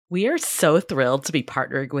We are so thrilled to be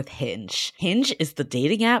partnering with Hinge. Hinge is the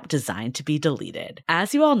dating app designed to be deleted.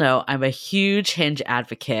 As you all know, I'm a huge Hinge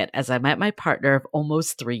advocate as I met my partner of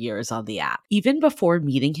almost 3 years on the app. Even before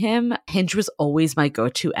meeting him, Hinge was always my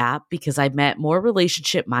go-to app because I met more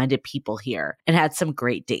relationship-minded people here and had some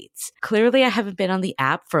great dates. Clearly, I haven't been on the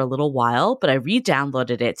app for a little while, but I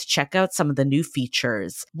re-downloaded it to check out some of the new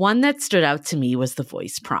features. One that stood out to me was the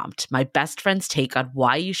voice prompt, my best friend's take on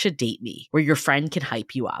why you should date me, where your friend can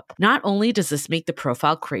hype you up. Not only does this make the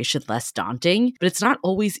profile creation less daunting, but it's not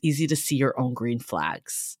always easy to see your own green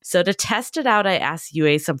flags. So to test it out, I asked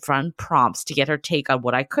Yue some fun prompts to get her take on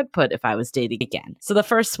what I could put if I was dating again. So the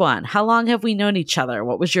first one, how long have we known each other?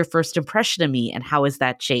 What was your first impression of me and how has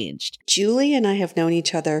that changed? Julie and I have known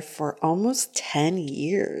each other for almost 10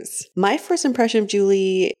 years. My first impression of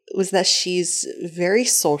Julie was that she's very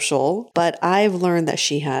social, but I've learned that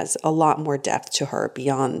she has a lot more depth to her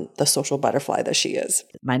beyond the social butterfly that she is.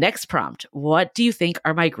 My next prompt, what do you think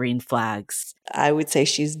are my green flags? I would say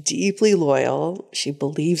she's deeply loyal. She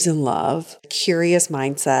believes in love, curious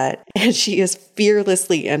mindset, and she is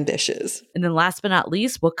fearlessly ambitious. And then last but not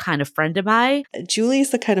least, what kind of friend am I? Julie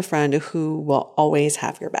is the kind of friend who will always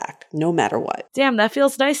have your back, no matter what. Damn, that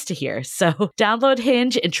feels nice to hear. So download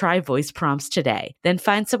Hinge and try voice prompts today. Then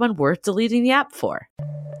find someone worth deleting the app for.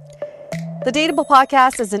 The Dateable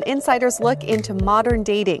Podcast is an insider's look into modern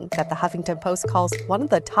dating that the Huffington Post calls one of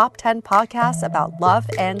the top 10 podcasts about love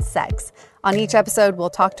and sex. On each episode, we'll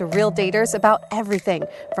talk to real daters about everything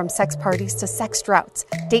from sex parties to sex droughts,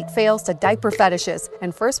 date fails to diaper fetishes,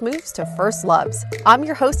 and first moves to first loves. I'm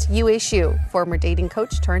your host, Yue Xu, former dating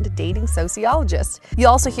coach turned dating sociologist. You'll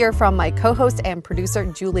also hear from my co-host and producer,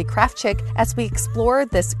 Julie Krafchick, as we explore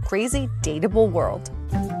this crazy dateable world.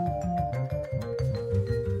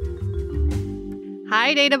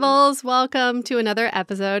 Hi, Dateables. Welcome to another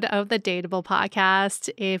episode of the Dateable Podcast.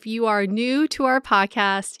 If you are new to our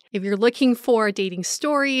podcast, if you're looking for dating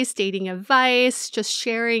stories, dating advice, just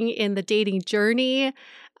sharing in the dating journey,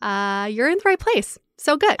 you're in the right place.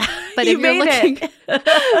 So good. But if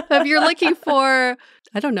you're looking for,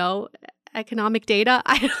 I don't know, economic data,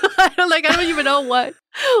 I don't even know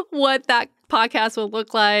what that podcast will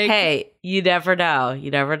look like. Hey, you never know.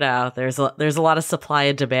 You never know. There's a lot of supply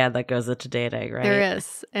and demand that goes into dating, right? There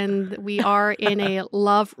is. And we are in a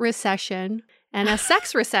love recession and a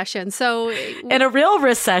sex recession. So and a real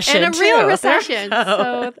recession. And a real recession.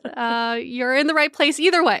 So you're in the right place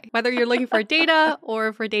either way, whether you're looking for data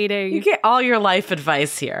or for dating. You get all your life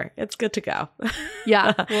advice here. It's good to go.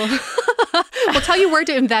 Yeah. We'll tell you where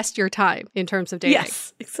to invest your time in terms of dating.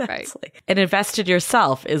 Yes, exactly. Right. And invest in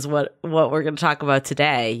yourself is what we're going to talk about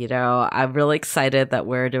today. You know, I'm really excited that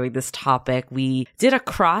we're doing this topic. We did a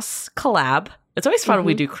cross collab. It's always fun when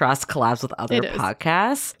we do cross collabs with other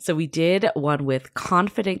podcasts. So we did one with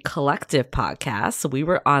Confident Collective podcast. So we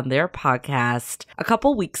were on their podcast a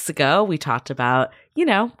couple weeks ago. We talked about,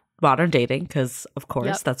 modern dating, because of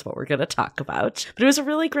course that's what we're going to talk about. But it was a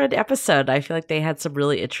really great episode. I feel like they had some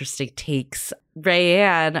really interesting takes.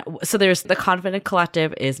 Rayanne, so there's the Confident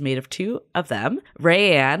Collective is made of two of them.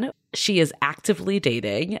 Rayanne, she is actively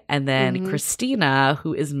dating, and then Christina,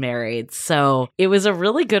 who is married. So it was a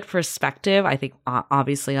really good perspective, I think,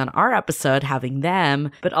 obviously on our episode, having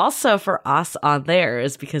them, but also for us on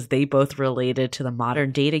theirs, because they both related to the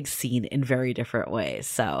modern dating scene in very different ways.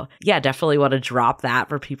 So yeah, definitely want to drop that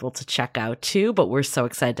for people to check out too, but we're so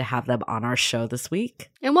excited to have them on our show this week.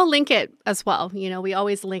 And we'll link it as well. We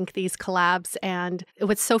always link these collabs. And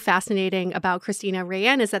what's so fascinating about Christina and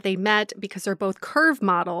Rayanne is that they met because they're both curve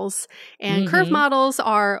models. And curve models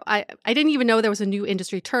are, I didn't even know there was a new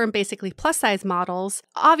industry term, basically plus size models.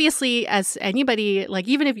 Obviously, as anybody, like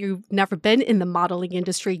even if you've never been in the modeling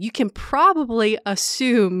industry, you can probably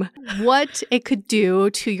assume what it could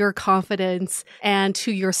do to your confidence and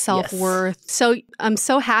to your self-worth. Yes. So I'm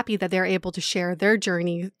so happy that they're able to share their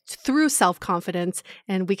journey through self-confidence,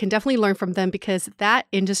 and we can definitely learn from them because that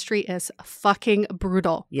industry is fucking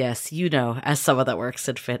brutal. Yes, as someone that works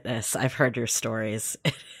in fitness, I've heard your stories.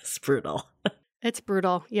 It's brutal. It's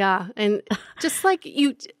brutal, yeah. And just like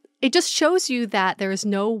it just shows you that there is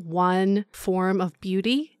no one form of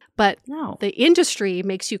beauty. But the industry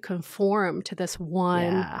makes you conform to this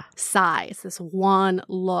one size, this one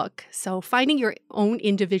look. So finding your own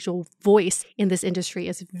individual voice in this industry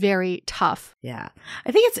is very tough. Yeah.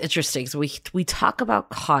 I think it's interesting. So we talk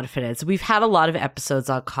about confidence. We've had a lot of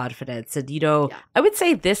episodes on confidence. And, I would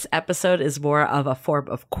say this episode is more of a form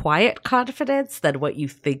of quiet confidence than what you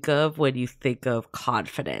think of when you think of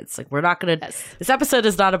confidence. Like we're not going to, this episode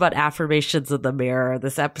is not about affirmations in the mirror.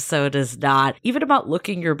 This episode is not even about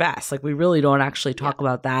looking your best. Like we really don't actually talk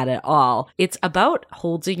about that at all. It's about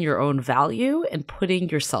holding your own value and putting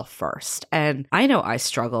yourself first. And I know I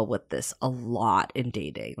struggle with this a lot in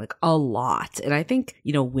dating, like a lot. And I think,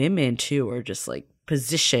 women too are just like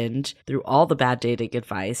positioned through all the bad dating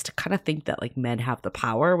advice to kind of think that like men have the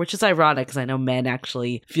power, which is ironic because I know men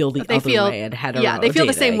actually feel the other way in hetero Yeah, they feel dating.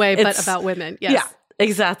 the same way, but about women. Yes. Yeah.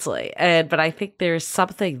 Exactly. But I think there's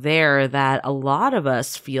something there that a lot of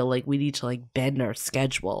us feel like we need to like bend our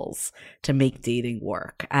schedules to make dating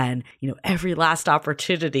work. And, every last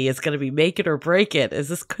opportunity is going to be make it or break it, as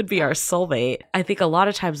this could be our soulmate. I think a lot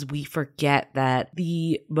of times we forget that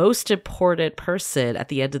the most important person at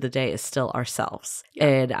the end of the day is still ourselves.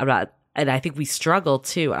 Yeah. And I think we struggle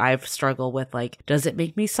too. I've struggled with like, does it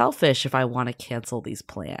make me selfish if I want to cancel these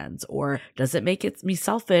plans? Or does it make me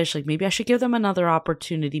selfish? Like maybe I should give them another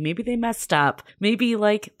opportunity. Maybe they messed up. Maybe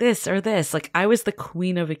like this or this. Like I was the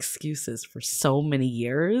queen of excuses for so many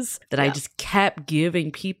years that I just kept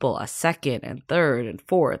giving people a second and third and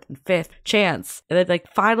fourth and fifth chance. And then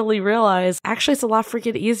like finally realized actually it's a lot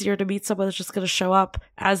freaking easier to meet someone that's just going to show up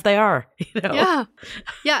as they are. Yeah.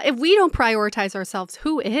 Yeah. If we don't prioritize ourselves,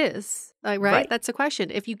 who is? Right? That's the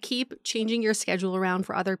question. If you keep changing your schedule around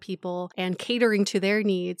for other people and catering to their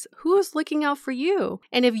needs, who's looking out for you?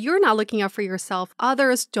 And if you're not looking out for yourself,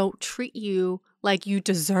 others don't treat you like you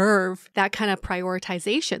deserve that kind of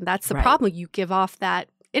prioritization. That's the problem. You give off that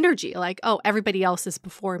energy like, oh, everybody else is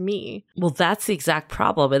before me. Well, that's the exact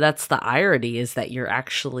problem. And that's the irony is that you're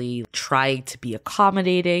actually trying to be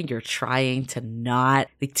accommodating. You're trying to not,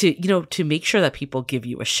 to make sure that people give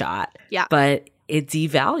you a shot. Yeah. But it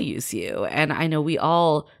devalues you. And I know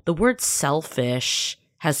the word selfish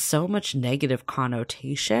has so much negative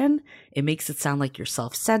connotation. It makes it sound like you're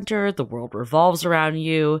self-centered, the world revolves around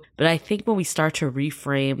you. But I think when we start to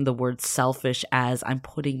reframe the word selfish as I'm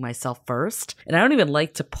putting myself first, and I don't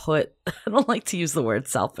like to use the word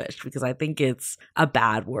selfish because I think it's a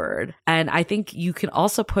bad word. And I think you can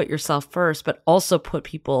also put yourself first, but also put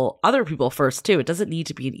other people first too. It doesn't need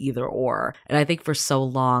to be an either or. And I think for so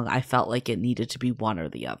long, I felt like it needed to be one or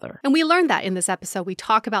the other. And we learned that in this episode. We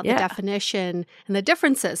talk about the definition and the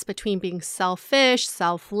differences between being selfish,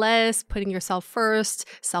 selfless, putting yourself first,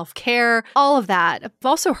 self-care, all of that. I've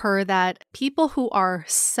also heard that people who are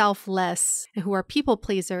selfless and who are people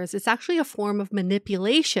pleasers, it's actually a form of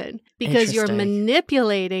manipulation because you're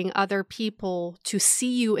manipulating other people to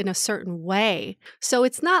see you in a certain way. So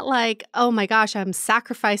it's not like, oh my gosh, I'm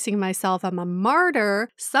sacrificing myself, I'm a martyr.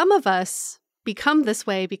 Some of us become this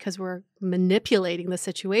way because we're manipulating the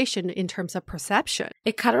situation in terms of perception.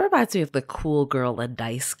 It kind of reminds me of the cool girl and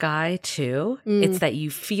nice guy too. It's that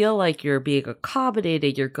you feel like you're being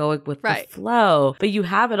accommodated, you're going with the flow, but you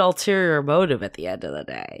have an ulterior motive at the end of the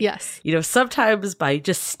day. Yes. Sometimes by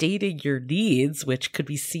just stating your needs, which could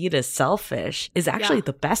be seen as selfish, is actually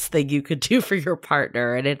the best thing you could do for your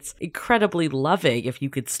partner. And it's incredibly loving if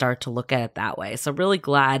you could start to look at it that way. So I'm really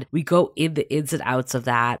glad we go in the ins and outs of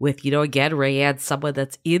that with, again, Rayanne, someone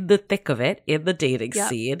that's in the thick of it in the dating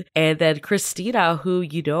scene. And then Christina, who,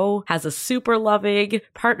 has a super loving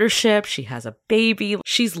partnership. She has a baby.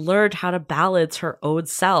 She's learned how to balance her own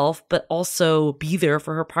self, but also be there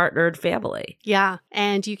for her partner and family. Yeah.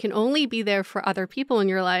 And you can only be there for other people in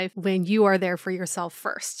your life when you are there for yourself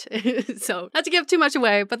first. So not to give too much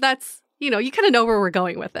away, but that's, you kind of know where we're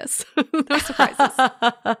going with this. No surprises.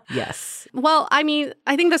 Yes. Well, I mean,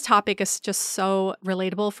 I think this topic is just so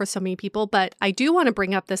relatable for so many people, but I do want to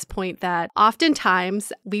bring up this point that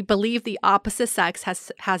oftentimes we believe the opposite sex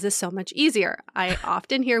has it so much easier. I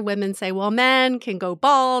often hear women say, well, men can go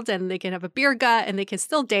bald and they can have a beer gut and they can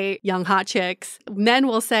still date young hot chicks. Men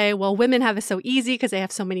will say, well, women have it so easy because they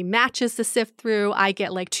have so many matches to sift through. I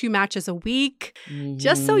get like 2 matches a week. Mm-hmm.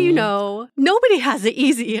 Just so you know, nobody has it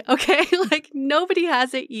easy, okay? Like nobody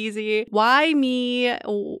has it easy. Why me?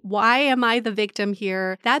 Why am I the victim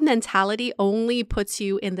here? That mentality only puts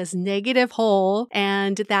you in this negative hole,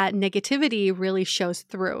 and that negativity really shows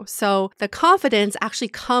through. So the confidence actually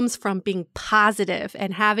comes from being positive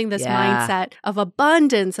and having this mindset of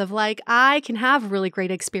abundance of like, I can have a really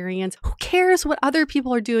great experience. Who cares what other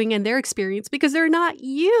people are doing in their experience because they're not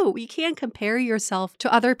you. You can't compare yourself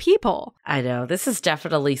to other people. I know. This is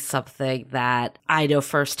definitely something that I know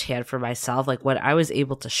firsthand from myself, like when I was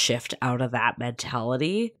able to shift out of that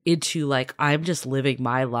mentality into like, I'm just living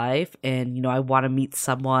my life and, you know, I want to meet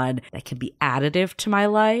someone that can be additive to my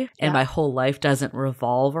life and my whole life doesn't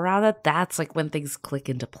revolve around it. That's like when things click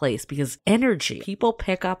into place, because energy, people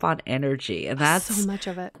pick up on energy, and that's so much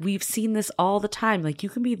of it. We've seen this all the time. Like you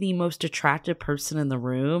can be the most attractive person in the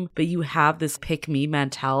room, but you have this pick me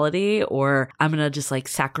mentality, or I'm going to just like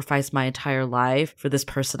sacrifice my entire life for this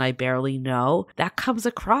person I barely know. That comes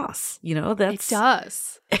across, you know, it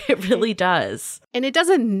does. It really does. And it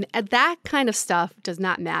doesn't, that kind of stuff does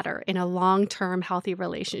not matter in a long-term healthy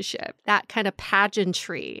relationship. That kind of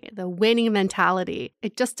pageantry, the winning mentality,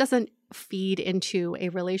 it just doesn't feed into a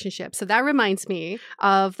relationship. So that reminds me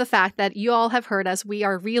of the fact that you all have heard us. We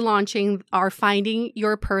are relaunching our Finding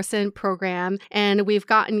Your Person program, and we've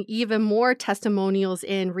gotten even more testimonials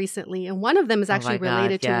in recently. And one of them is actually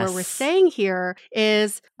related to where we're saying here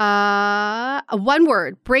is one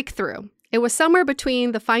word, breakthrough. It was somewhere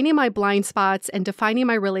between the finding my blind spots and defining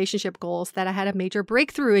my relationship goals that I had a major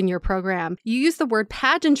breakthrough in your program. You used the word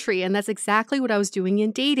pageantry, and that's exactly what I was doing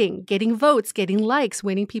in dating, getting votes, getting likes,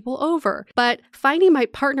 winning people over. But finding my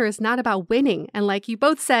partner is not about winning. And like you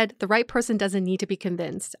both said, the right person doesn't need to be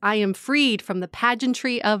convinced. I am freed from the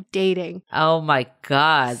pageantry of dating. Oh my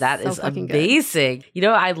God, that is amazing. Good. You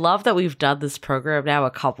know, I love that we've done this program now a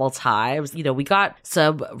couple times. You know, we got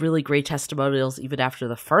some really great testimonials even after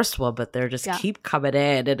the first one, but they're just keep coming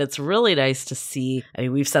in, and it's really nice to see. I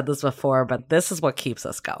mean, we've said this before, but this is what keeps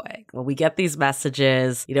us going. When we get these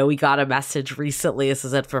messages, you know, we got a message recently. This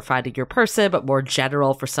isn't for Finding Your Person, but more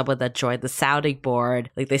general for someone that joined the sounding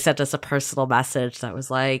board. Like they sent us a personal message that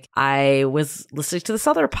was like, I was listening to this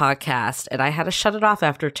other podcast and I had to shut it off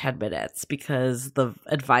after 10 minutes because the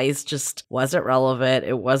advice just wasn't relevant.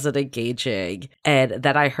 It wasn't engaging. And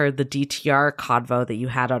then I heard the DTR convo that you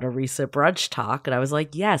had on a recent brunch talk. And I was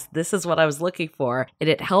like, yes, this is what I was looking for. And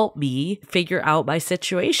it helped me figure out my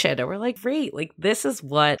situation. And we're like, great, like this is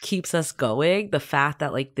what keeps us going. The fact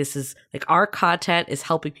that like this is like our content is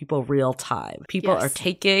helping people real time. People are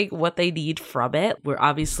taking what they need from it. We're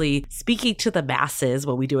obviously speaking to the masses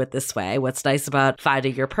when we do it this way. What's nice about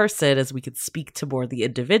Finding Your Person is we can speak to more the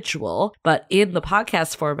individual, but in the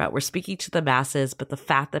podcast format, we're speaking to the masses. But the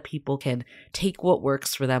fact that people can take what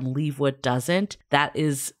works for them, leave what doesn't, that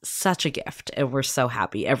is such a gift. And we're so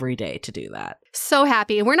happy every day to do that. So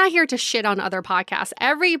happy. And we're not here to shit on other podcasts.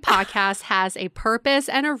 Every podcast has a purpose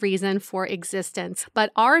and a reason for existence,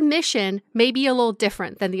 but our mission may be a little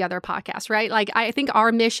different than the other podcasts, right? Like I think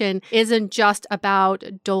our mission isn't just about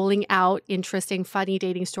doling out interesting, funny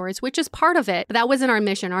dating stories, which is part of it. But that wasn't our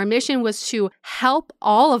mission. Our mission was to help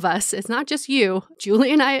all of us. It's not just you,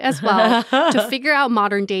 Julie and I as well, to figure out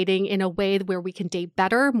modern dating in a way where we can date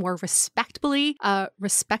better, more respectfully.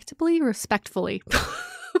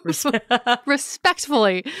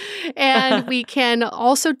 Respectfully. And we can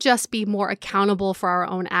also just be more accountable for our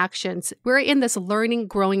own actions. We're in this learning,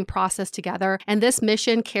 growing process together, and this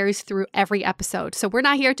mission carries through every episode. So we're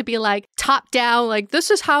not here to be like top down, like this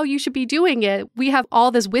is how you should be doing it. We have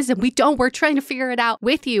all this wisdom. We're trying to figure it out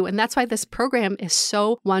with you. And that's why this program is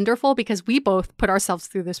so wonderful, because we both put ourselves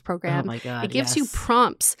through this program. Oh my God, it gives you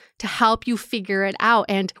prompts to help you figure it out.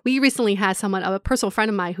 And we recently had a personal friend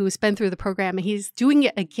of mine who's been through the program, and he's doing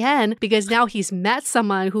it again because now he's met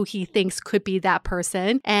someone who he thinks could be that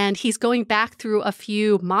person. And he's going back through a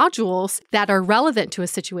few modules that are relevant to a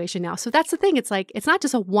situation now. So that's the thing. It's like, it's not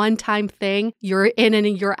just a one-time thing. You're in and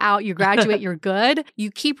you're out, you graduate, you're good.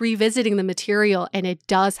 You keep revisiting the material, and it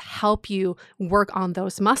does help you work on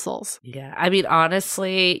those muscles. Yeah. I mean,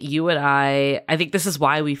 honestly, you and I think this is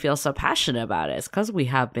why we feel so passionate about it. It's because we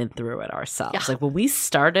have been through it ourselves. Yeah. Like when we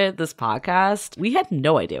started this podcast, we had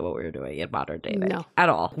no idea what we were doing in modern dating at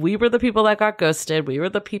all. We were the people that got ghosted. We were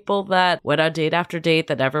the people that went on date after date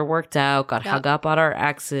that never worked out, got hung up on our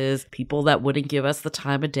exes, people that wouldn't give us the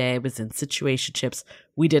time of day, was in situationships.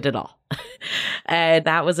 We did it all. And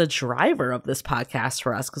that was a driver of this podcast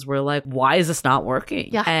for us, because we're like, why is this not working?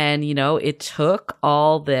 Yeah. And, you know, it took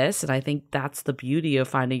all this. And I think that's the beauty of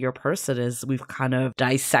Finding Your Person, is we've kind of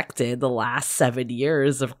dissected the last 7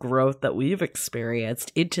 years of growth that we've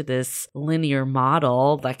experienced into this linear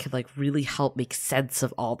model that can like really help make sense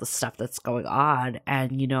of all the stuff that's going on.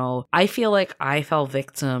 And, you know, I feel like I fell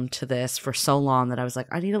victim to this for so long that I was like,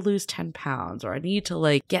 I need to lose 10 pounds, or I need to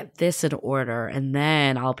like get this in order. And then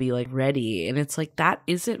then I'll be like ready. And it's like, that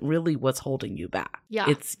isn't really what's holding you back. Yeah.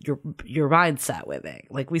 It's your mindset with it.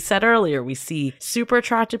 Like we said earlier, we see super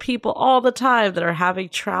attractive people all the time that are having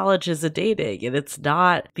challenges in dating. And it's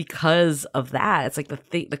not because of that. It's like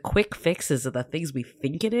the quick fixes of the things we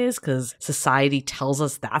think it is because society tells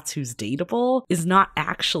us that's who's dateable is not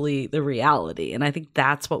actually the reality. And I think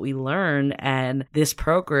that's what we learn. And this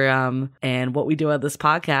program and what we do on this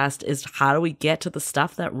podcast is how do we get to the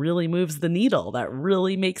stuff that really moves the needle, that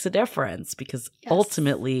really makes a difference? Because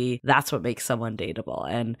ultimately that's what makes someone dateable.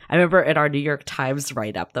 And I remember in our New York Times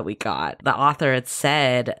write-up that we got, the author had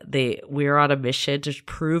said we're on a mission to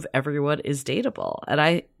prove everyone is dateable. And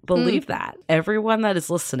I believe that. Everyone that is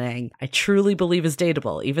listening, I truly believe is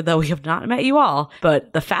dateable, even though we have not met you all.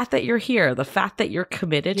 But the fact that you're here, the fact that you're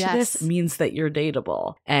committed to this means that you're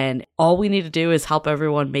dateable. And all we need to do is help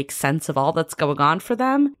everyone make sense of all that's going on for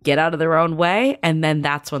them, get out of their own way, and then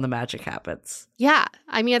that's when the magic happens. Yeah.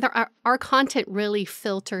 I mean, our content really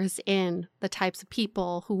filters in the types of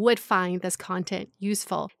people who would find this content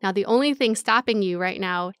useful. Now, the only thing stopping you right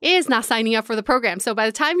now is not signing up for the program. So by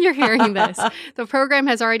the time you're hearing this, the program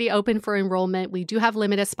has already opened for enrollment. We do have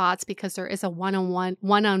limited spots because there is a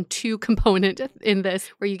one-on-two component in this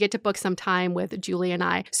where you get to book some time with Julie and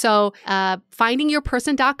I. So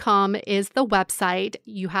findingyourperson.com is the website.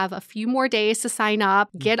 You have a few more days to sign up.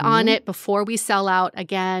 Get on it before we sell out.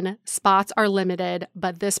 Again, spots are limited,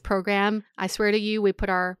 but this program, I swear to you, we put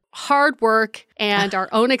our hard work and our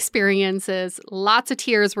own experiences. Lots of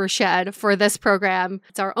tears were shed for this program.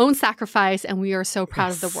 It's our own sacrifice, and we are so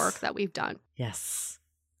proud of the work that we've done. Yes.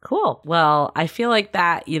 Cool. Well, I feel like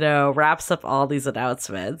that, wraps up all these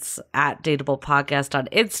announcements at Dateable Podcast on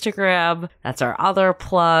Instagram. That's our other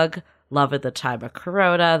plug. Love at the Time of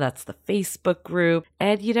Corona. That's the Facebook group.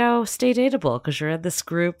 And, stay dateable because you're in this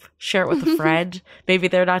group. Share it with a friend. Maybe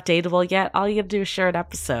they're not dateable yet. All you have to do is share an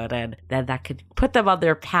episode, and then that could put them on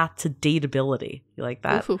their path to dateability. You like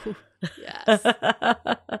that? Ooh, yes.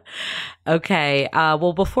 Okay.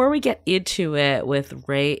 Well, before we get into it with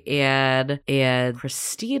Raeann and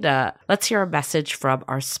Christina, let's hear a message from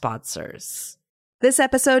our sponsors. This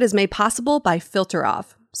episode is made possible by Filter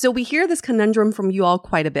Off. So we hear this conundrum from you all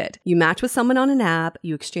quite a bit. You match with someone on an app,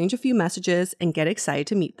 you exchange a few messages and get excited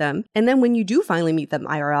to meet them. And then when you do finally meet them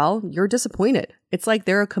IRL, you're disappointed. It's like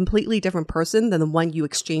they're a completely different person than the one you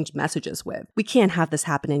exchanged messages with. We can't have this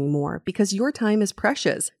happen anymore because your time is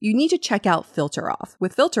precious. You need to check out Filter Off.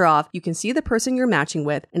 With Filter Off, you can see the person you're matching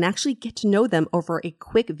with and actually get to know them over a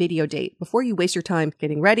quick video date before you waste your time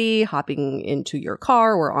getting ready, hopping into your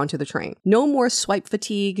car or onto the train. No more swipe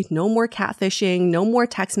fatigue, no more catfishing, no more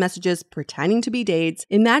text messages pretending to be dates.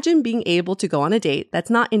 Imagine being able to go on a date that's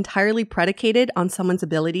not entirely predicated on someone's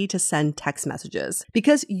ability to send text messages,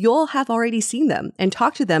 because you'll have already seen them and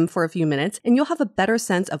talk to them for a few minutes, and you'll have a better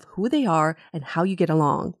sense of who they are and how you get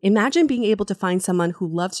along. Imagine being able to find someone who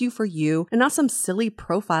loves you for you and not some silly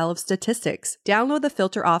profile of statistics. Download the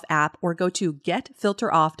Filter Off app or go to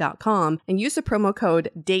getfilteroff.com and use the promo code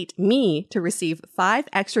DATEME to receive 5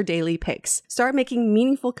 extra daily pics. Start making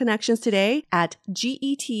meaningful connections today at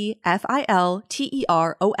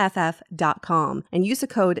getfilteroff.com and use the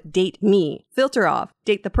code DATEME. Filter Off.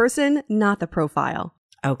 Date the person, not the profile.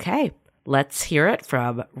 Okay. Let's hear it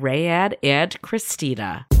from Raeann and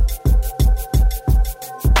Christina.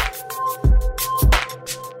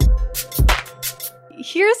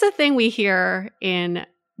 Here's the thing we hear in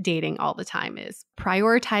dating all the time is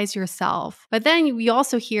prioritize yourself. But then we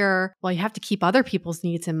also hear, well, you have to keep other people's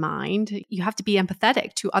needs in mind. You have to be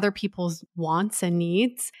empathetic to other people's wants and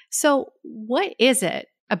needs. So what is it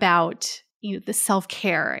about the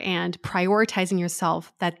self-care and prioritizing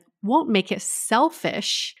yourself that won't make it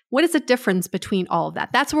selfish? What is the difference between all of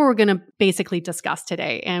that? That's what we're going to basically discuss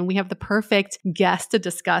today. And we have the perfect guest to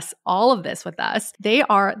discuss all of this with us. They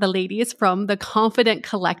are the ladies from the Confident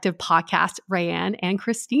Collective podcast, Raeann and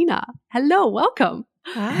Christina. Hello, welcome.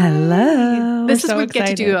 Hi. Hello. This is we get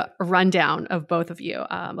to do a rundown of both of you,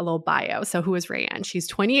 a little bio. So who is Raeann? She's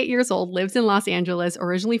 28 years old, lives in Los Angeles,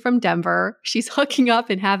 originally from Denver. She's hooking up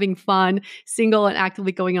and having fun, single and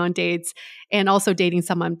actively going on dates, and also dating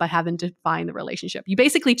someone but haven't defined the relationship. You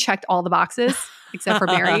basically checked all the boxes except for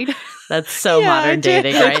married. That's so modern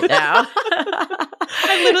dating right now.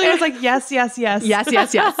 I literally was like, yes, yes, yes. Yes,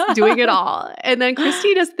 yes, yes. Doing it all. And then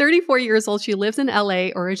Christina's 34 years old. She lives in LA,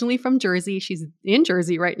 originally from Jersey. She's in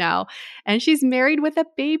Jersey right now. And she's married with a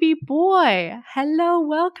baby boy. Hello,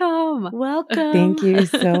 welcome. Welcome. Thank you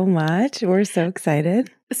so much. We're so excited.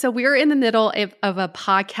 So we're in the middle of a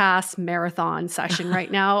podcast marathon session right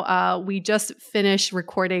now. We just finished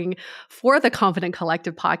recording for the Confident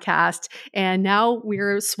Collective podcast, and now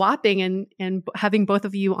we're swapping and having both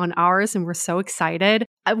of you on ours, and we're so excited.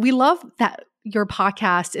 We love that your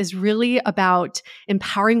podcast is really about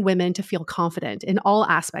empowering women to feel confident in all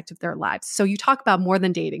aspects of their lives. So you talk about more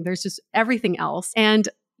than dating. There's just everything else. And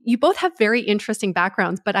you both have very interesting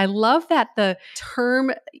backgrounds, but I love that the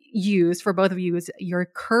term used for both of you is your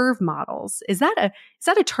curve models. Is that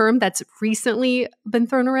a term that's recently been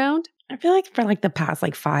thrown around? I feel like for like the past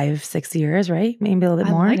like 5-6 years, right? Maybe a little bit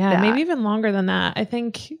more. like Yeah, that. maybe even longer than that. I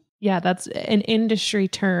think, yeah, that's an industry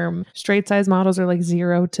term. Straight size models are like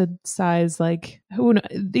 0 to size like, who knows?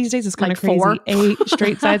 These days it's kind Like of crazy. 4? 8,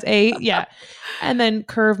 straight size 8. Yeah. And then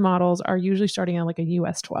curve models are usually starting at like a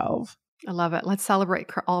US 12. I love it. Let's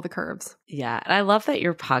celebrate all the curves. Yeah. And I love that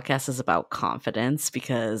your podcast is about confidence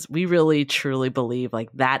because we really truly believe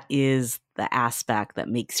like that is the aspect that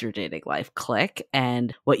makes your dating life click.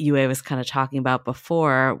 And what Yue was kind of talking about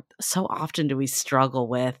before, so often do we struggle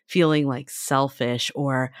with feeling like selfish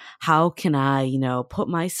or how can I, put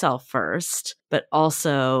myself first, but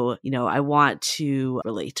also, I want to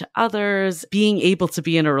relate to others, being able to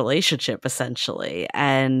be in a relationship essentially.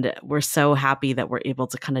 And we're so happy that we're able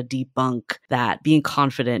to kind of debunk that being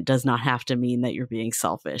confident does not have to mean that you're being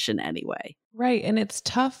selfish in any way. Right. And it's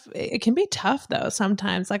tough. It can be tough though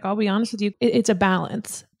sometimes. Like, I'll be honest with you, it's a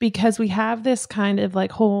balance because we have this kind of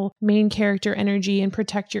like whole main character energy and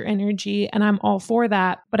protect your energy. And I'm all for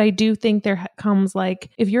that. But I do think there comes like,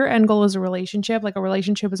 if your end goal is a relationship, like a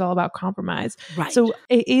relationship is all about compromise. Right. So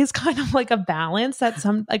it is kind of like a balance that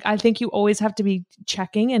I think you always have to be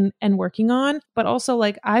checking and working on. But also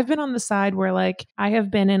like I've been on the side where like I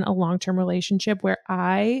have been in a long-term relationship where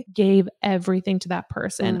I gave everything to that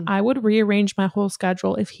person. I would rearrange my whole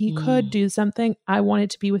schedule. If he could do something, I wanted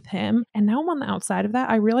to be with him. And now I'm on the outside of that.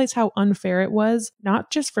 I realized how unfair it was, not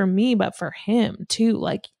just for me, but for him too.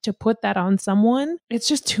 Like to put that on someone, it's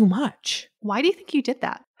just too much. Why do you think you did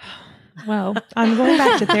that? Well, I'm going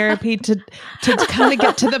back to therapy to kind of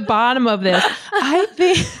get to the bottom of this.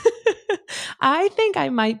 I think I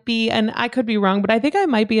might be, and I could be wrong, but I think I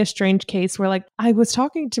might be a strange case where like I was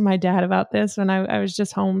talking to my dad about this when I was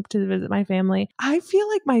just home to visit my family. I feel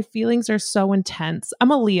like my feelings are so intense.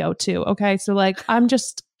 I'm a Leo too. Okay. So like I'm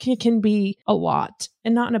just can be a lot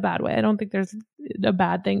and not in a bad way. I don't think there's a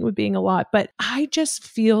bad thing with being a lot, but I just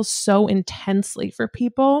feel so intensely for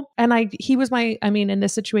people. And in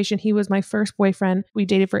this situation, he was my first boyfriend. We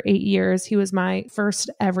dated for 8 years. He was my first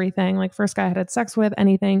everything, like first guy I had sex with,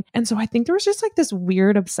 anything. And so I think there was just like this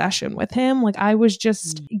weird obsession with him. Like I was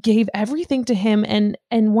just gave everything to him. And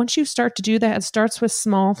once you start to do that, it starts with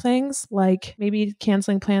small things like maybe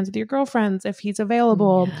canceling plans with your girlfriends if he's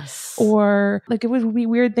available, or like it would be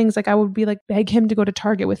weird things. Like I would be like beg him to go to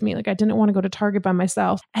Target with me. Like I didn't want to go to Target by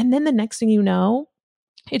myself. And then the next thing you know,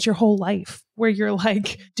 it's your whole life where you're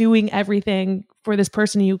like doing everything for this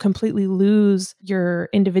person. You completely lose your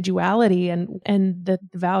individuality and the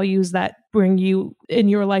values that bring you in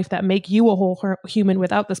your life that make you a whole human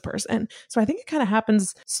without this person. So I think it kind of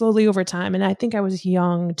happens slowly over time. And I think I was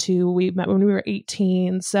young too. We met when we were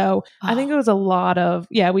 18. So I think it was a lot of,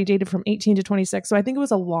 we dated from 18 to 26. So I think it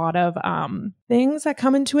was a lot of things that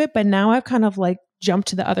come into it. But now I've kind of like jump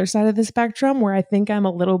to the other side of the spectrum where I think I'm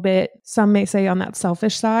a little bit, some may say on that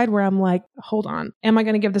selfish side where I'm like, hold on, am I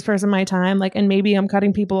going to give this person my time? Like, and maybe I'm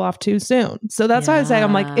cutting people off too soon. So that's why I say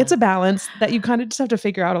I'm like, it's a balance that you kind of just have to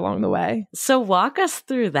figure out along the way. So walk us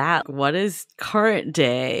through that. What does current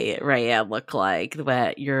day Rayanne look like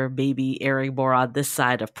that you're maybe erring more on this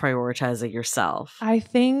side of prioritizing yourself? I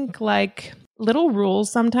think like little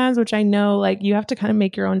rules sometimes, which I know like you have to kind of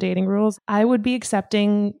make your own dating rules. I would be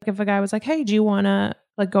accepting if a guy was like, hey, do you want to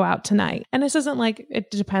like go out tonight? And this isn't like,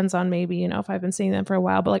 it depends on maybe, if I've been seeing them for a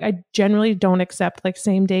while, but like I generally don't accept like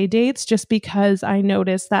same day dates just because I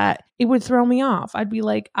noticed that it would throw me off. I'd be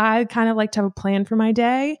like, I kind of like to have a plan for my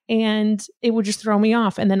day and it would just throw me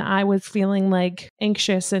off. And then I was feeling like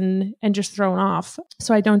anxious and just thrown off.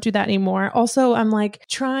 So I don't do that anymore. Also, I'm like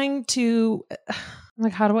trying to...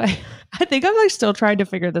 Like, how do I think I'm like still trying to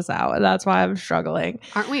figure this out. And that's why I'm struggling.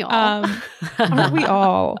 Aren't we all? Aren't we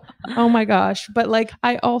all? Oh my gosh. But like,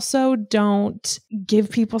 I also don't give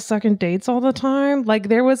people second dates all the time. Like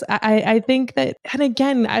there was, I think that, and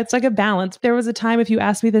again, it's like a balance. There was a time if you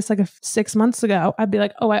asked me this like 6 months ago, I'd be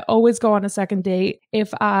like, oh, I always go on a second date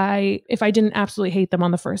if I didn't absolutely hate them on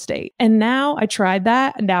the first date. And now I tried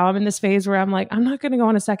that. And now I'm in this phase where I'm like, I'm not going to go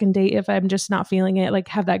on a second date if I'm just not feeling it, like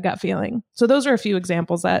have that gut feeling. So those are a few examples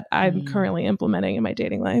examples that I'm currently implementing in my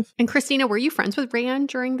dating life. And Christina, were you friends with Rayanne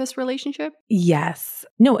during this relationship? Yes.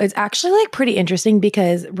 No, it's actually like pretty interesting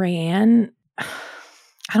because Rayanne, I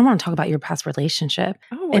don't want to talk about your past relationship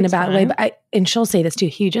in a bad way, but and she'll say this too.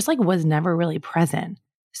 He just like was never really present.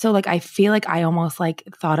 So like, I feel like I almost like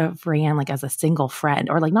thought of Rayanne like as a single friend,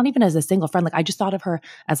 or like not even as a single friend. Like I just thought of her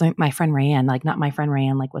as my friend Rayanne, like not my friend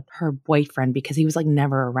Rayanne, like with her boyfriend, because he was like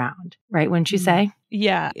never around. Right? Wouldn't you say?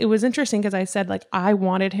 Yeah, it was interesting because I said like I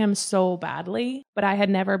wanted him so badly, but I had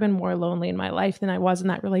never been more lonely in my life than I was in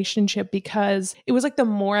that relationship, because it was like the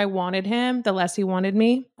more I wanted him, the less he wanted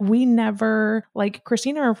me. We never, like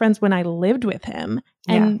Christina were friends when I lived with him,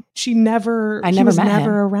 and he was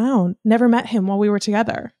never around, never met him while we were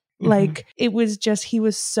together. Like it was just, he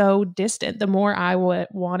was so distant. The more I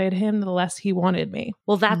wanted him, the less he wanted me.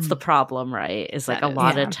 Well, that's the problem, right? Is like a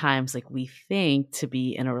lot of times, like we think to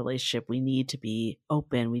be in a relationship, we need to be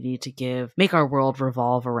open. We need to make our world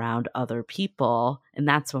revolve around other people. And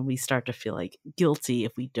that's when we start to feel like guilty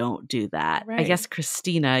if we don't do that. Right. I guess,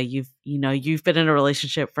 Christina, you've been in a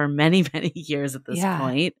relationship for many, many years at this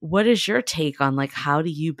point. What is your take on like, how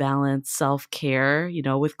do you balance self-care,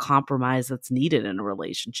 with compromise that's needed in a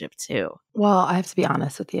relationship too? Well, I have to be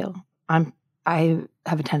honest with you. I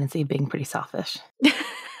have a tendency of being pretty selfish.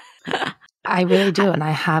 I really do. And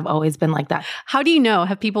I have always been like that. How do you know?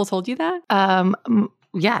 Have people told you that?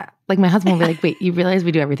 Yeah. Like my husband will be like, wait, you realize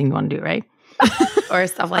we do everything you want to do, right? Or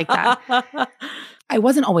stuff like that. I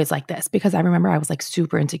wasn't always like this, because I remember I was like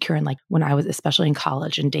super insecure, and like when I was especially in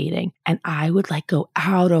college and dating, and I would like go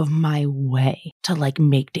out of my way to like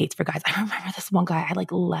make dates for guys. I remember this one guy, I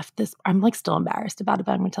like left this, I'm like still embarrassed about it,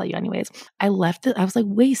 but I'm going to tell you anyways. I left it, I was like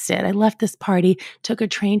wasted. I left this party, took a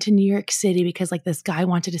train to New York City because like this guy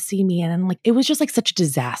wanted to see me, and like it was just like such a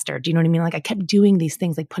disaster. Do you know what I mean? Like I kept doing these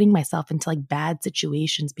things, like putting myself into like bad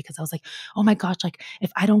situations, because I was like, oh my gosh, like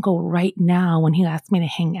if I don't go right now when he asked me to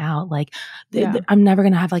hang out, like I'm never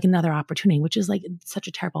going to have like another opportunity, which is like such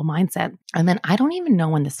a terrible mindset. And then I don't even know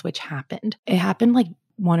when the switch happened. It happened like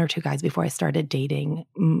one or two guys before I started dating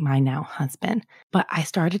my now husband. But I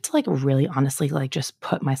started to like really honestly like just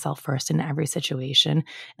put myself first in every situation,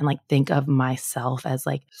 and like think of myself as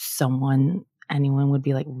like someone anyone would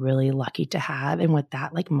be like really lucky to have. And with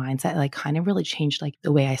that like mindset, like kind of really changed like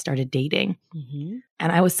the way I started dating.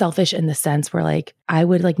 And I was selfish in the sense where like I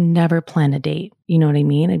would like never plan a date. You know what I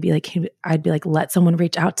mean? I'd be like, let someone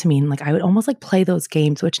reach out to me. And like I would almost like play those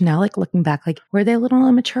games, which now like looking back, like were they a little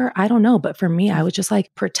immature? I don't know. But for me, I was just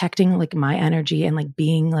like protecting like my energy and like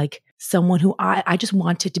being like someone who I just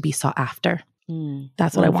wanted to be sought after.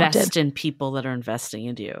 That's what I wanted. Invest in people that are investing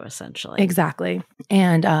into you, essentially. Exactly.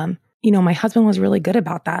 And my husband was really good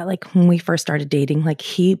about that. Like when we first started dating, like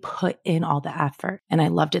he put in all the effort, and I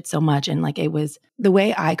loved it so much. And like it was the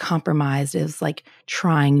way I compromised is like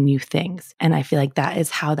trying new things. And I feel like that is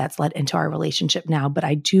how that's led into our relationship now. But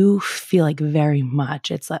I do feel like very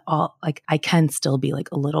much it's like all like I can still be like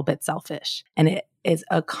a little bit selfish. And it is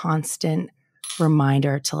a constant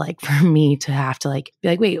reminder to like for me to have to like be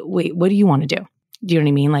like, wait, what do you want to do? Do you know what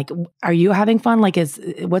I mean? Like, are you having fun? Like,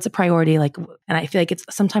 what's a priority? Like, and I feel like it's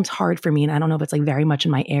sometimes hard for me. And I don't know if it's like very much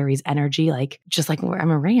in my Aries energy, like just like where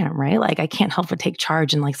I'm a Ram, right? Like I can't help but take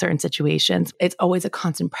charge in like certain situations. It's always a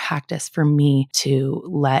constant practice for me to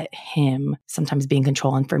let him sometimes be in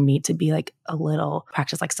control, and for me to be like a little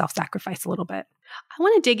practice like self-sacrifice a little bit. I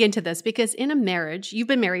want to dig into this because in a marriage, you've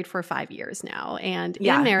been married for 5 years now. And in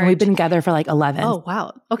a marriage, we've been together for like 11. Oh,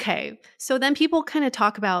 wow. Okay. So then people kind of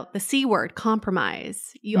talk about the C word,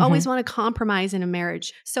 compromise. You always want to compromise in a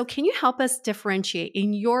marriage. So can you help us differentiate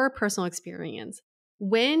in your personal experience?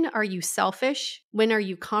 When are you selfish? When are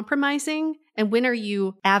you compromising? And when are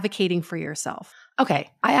you advocating for yourself? Okay.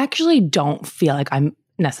 I actually don't feel like I'm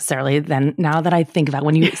necessarily then, now that I think about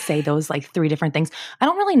when you say those like three different things, I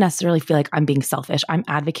don't really necessarily feel like I'm being selfish. I'm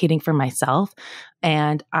advocating for myself,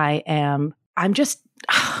 and I'm just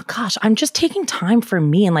taking time for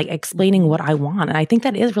me and like explaining what I want. And I think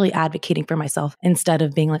that is really advocating for myself, instead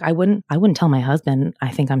of being like, I wouldn't tell my husband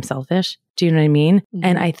I think I'm selfish. Do you know what I mean?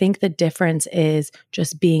 And I think the difference is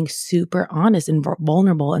just being super honest and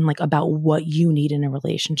vulnerable and like about what you need in a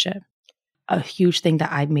relationship. A huge thing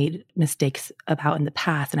that I've made mistakes about in the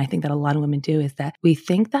past, and I think that a lot of women do, is that we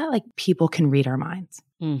think that like people can read our minds.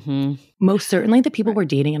 Most certainly the people we're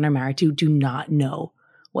dating and are married to do not know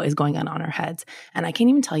what is going on our heads. And I can't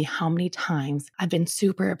even tell you how many times I've been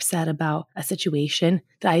super upset about a situation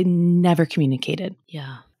that I never communicated.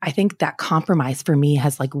 Yeah. I think that compromise for me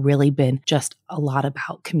has like really been just a lot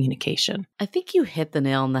about communication. I think you hit the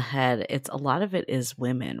nail on the head. It's a lot of it is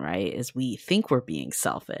women, right? Is we think we're being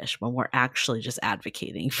selfish when we're actually just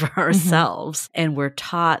advocating for ourselves. And we're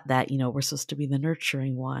taught that, we're supposed to be the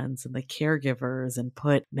nurturing ones and the caregivers and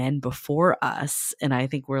put men before us. And I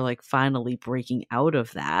think we're like finally breaking out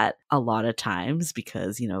of that a lot of times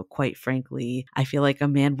because, quite frankly, I feel like a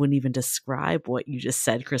man wouldn't even describe what you just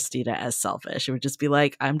said, Christina, as selfish. It would just be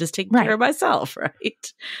like, I'm just taking care of myself,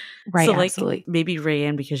 right? Right. So absolutely. Maybe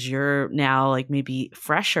Rayanne, because you're now like maybe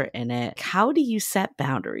fresher in it, how do you set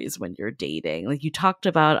boundaries when you're dating? Like you talked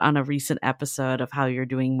about on a recent episode of how you're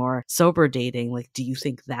doing more sober dating. Like, do you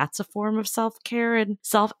think that's a form of self-care and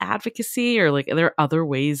self-advocacy? Or like, are there other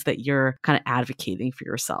ways that you're kind of advocating for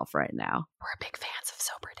yourself right now? We're big fans of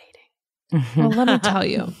sober dating. Well, let me tell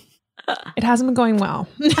you. It hasn't been going well.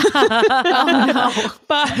 Oh,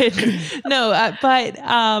 no. But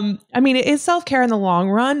I mean, it is self-care in the long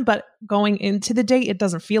run, but going into the date, it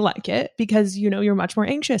doesn't feel like it because, you're much more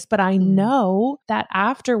anxious. But I know that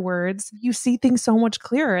afterwards you see things so much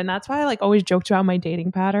clearer. And that's why I like always joked about my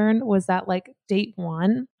dating pattern was that like date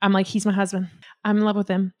one, I'm like, he's my husband. I'm in love with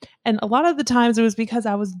him. And a lot of the times it was because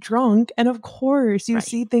I was drunk. And of course you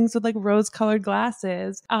see things with like rose colored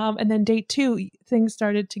glasses. And then date two, things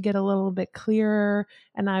started to get a little bit clearer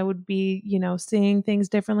and I would be, seeing things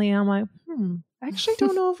differently. And I'm like, I actually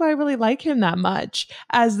don't know if I really like him that much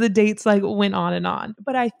as the dates like went on and on.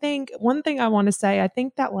 But I think one thing I want to say, I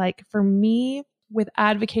think that like for me, with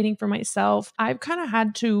advocating for myself, I've kind of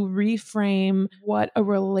had to reframe what a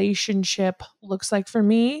relationship looks like for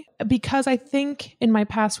me because I think in my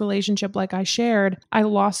past relationship, like I shared, I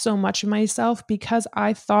lost so much of myself because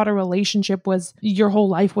I thought a relationship was your whole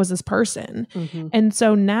life was this person. And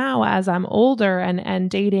so now as I'm older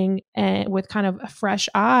and dating and with kind of fresh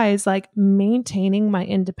eyes, like maintaining my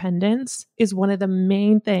independence is one of the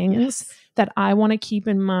main things that I want to keep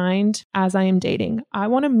in mind as I am dating. I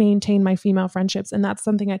want to maintain my female friendships. And that's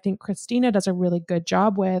something I think Christina does a really good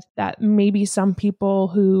job with, that maybe some people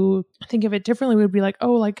who think of it differently would be like,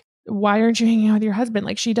 oh, like, why aren't you hanging out with your husband?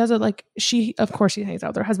 Like she does it like of course she hangs out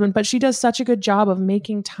with her husband, but she does such a good job of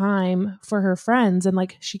making time for her friends. And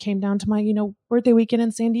like she came down to my, birthday weekend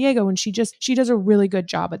in San Diego and she does a really good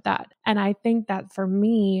job at that. And I think that for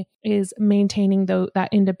me is maintaining that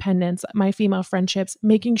independence, my female friendships,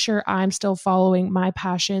 making sure I'm still following my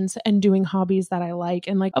passions and doing hobbies that I like.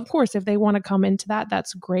 And like, of course, if they want to come into that,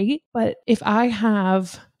 that's great. But if I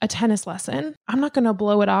have a tennis lesson, I'm not going to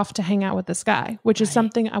blow it off to hang out with this guy, which is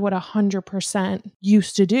something I would 100%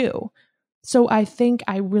 used to do. So I think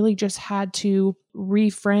I really just had to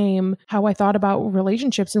reframe how I thought about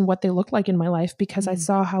relationships and what they looked like in my life because I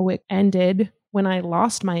saw how it ended when I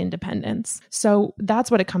lost my independence. So that's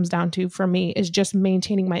what it comes down to for me, is just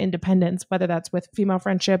maintaining my independence, whether that's with female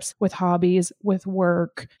friendships, with hobbies, with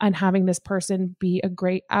work, and having this person be a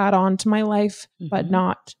great add-on to my life, but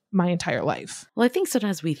not my entire life. Well, I think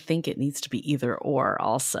sometimes we think it needs to be either or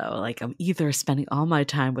also. Like I'm either spending all my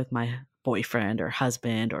time with my boyfriend or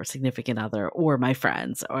husband or significant other or my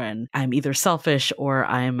friends, and I'm either selfish or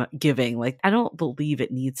I'm giving. Like, I don't believe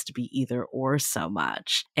it needs to be either or so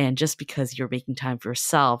much. And just because you're making time for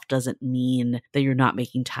yourself doesn't mean that you're not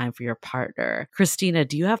making time for your partner. Christina,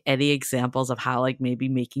 do you have any examples of how like maybe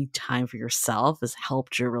making time for yourself has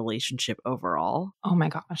helped your relationship overall? Oh my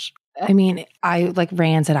gosh. I mean, like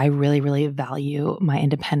Rayanne said, I really, really value my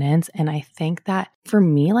independence. And I think that for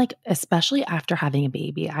me, like, especially after having a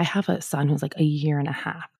baby, I have a son who's like a year and a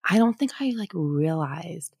half. I don't think I like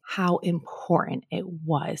realized how important it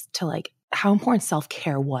was to like, how important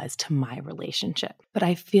self-care was to my relationship. But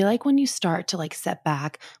I feel like when you start to like set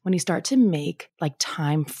back, when you start to make like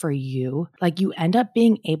time for you, like you end up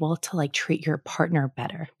being able to like treat your partner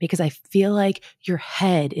better because I feel like your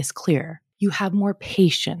head is clear. You have more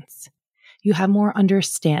patience. You have more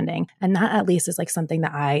understanding. And that at least is like something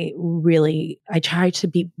that I try to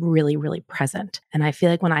be really, really present. And I feel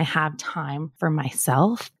like when I have time for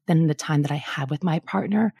myself, then the time that I have with my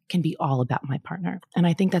partner can be all about my partner. And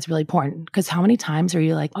I think that's really important because how many times are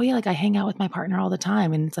you like, oh yeah, like I hang out with my partner all the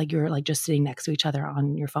time. And it's like, you're like just sitting next to each other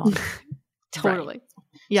on your phone. Totally. Right.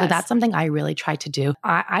 Yes. So that's something I really try to do.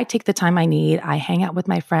 I take the time I need. I hang out with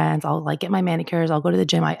my friends. I'll like get my manicures. I'll go to the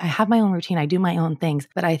gym. I have my own routine. I do my own things.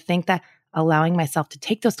 But I think that allowing myself to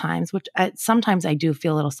take those times, which sometimes I do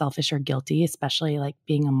feel a little selfish or guilty, especially like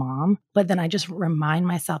being a mom. But then I just remind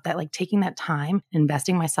myself that like taking that time,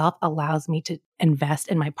 investing myself allows me to invest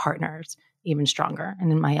in my partners even stronger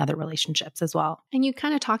and in my other relationships as well. And you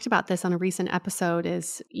kind of talked about this on a recent episode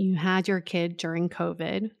is you had your kid during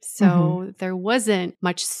COVID. So there wasn't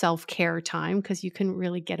much self-care time because you couldn't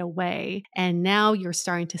really get away. And now you're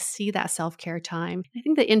starting to see that self-care time. I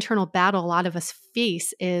think the internal battle a lot of us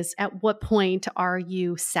face is at what point are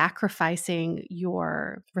you sacrificing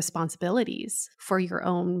your responsibilities for your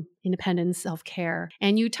own independent self-care?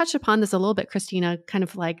 And you touched upon this a little bit, Christina, kind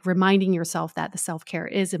of like reminding yourself that the self-care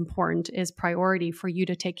is important, is priority for you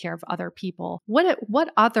to take care of other people.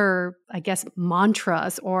 What other, I guess,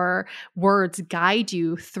 mantras or words guide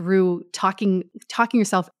you through talking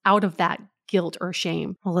yourself out of that guilt or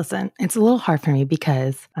shame? Well, listen, it's a little hard for me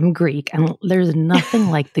because I'm Greek and there's nothing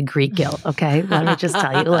like the Greek guilt. Okay. Let me just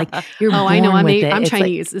tell you, like you're born I know. with it. I'm It's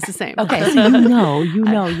Chinese. It's the same. Okay. So you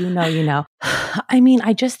know. I mean,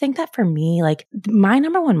 I just think that for me, like my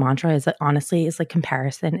number one mantra is that honestly is like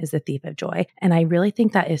comparison is the thief of joy. And I really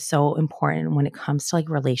think that is so important when it comes to like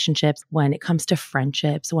relationships, when it comes to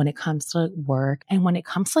friendships, when it comes to work, and when it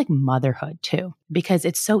comes to like motherhood too. Because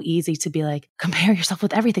it's so easy to be like, compare yourself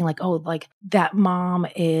with everything. Like, oh, like that mom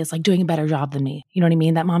is like doing a better job than me. You know what I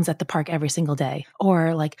mean? That mom's at the park every single day.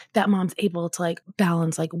 Or like that mom's able to like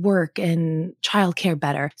balance like work and childcare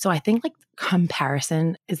better. So I think like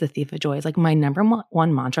comparison is the thief of joy. It's like my number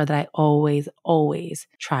one mantra that I always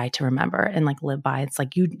try to remember and like live by. It's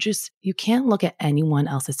like you can't look at anyone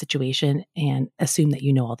else's situation and assume that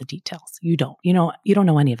you know all the details. You don't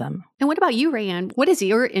know any of them. And what about you, Rayanne? What is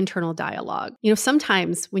your internal dialogue? You know,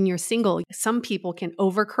 sometimes when you're single, some people can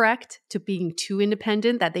overcorrect to being too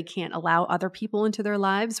independent that they can't allow other people into their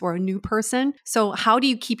lives or a new person. So how do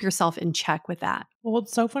you keep yourself in check with that? Well,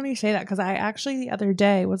 it's so funny you say that because I actually the other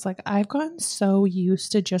day was like, I've gotten so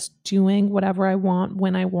used to just doing whatever I want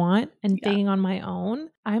when I want and being on my own.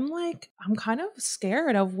 I'm kind of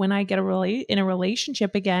scared of when I get in a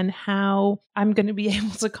relationship again, how I'm going to be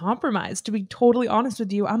able to compromise. To be totally honest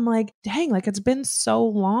with you, I'm like, dang, like it's been so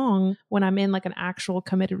long when I'm in like an actual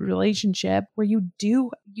committed relationship where you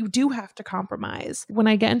do have to compromise. When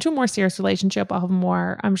I get into a more serious relationship,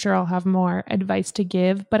 I'm sure I'll have more advice to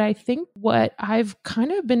give. But I think what I've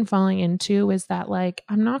kind of been falling into is that like,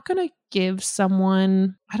 I'm not going to give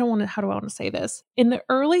someone, how do I want to say this? In the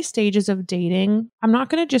early stages of dating, I'm not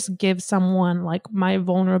going to just give someone like my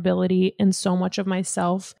vulnerability and so much of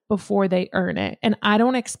myself before they earn it. And I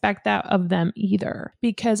don't expect that of them either,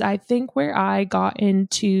 because I think where I got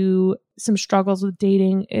into some struggles with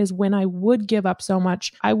dating is when I would give up so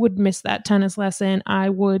much. I would miss that tennis lesson. I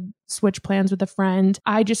would switch plans with a friend.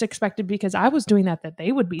 I just expected because I was doing that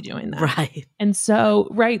they would be doing that. Right. And so,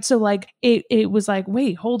 right. So like it was like,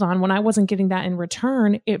 wait, hold on. When I wasn't getting that in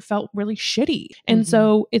return, it felt really shitty. And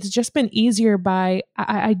so it's just been easier by,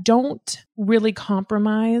 I don't really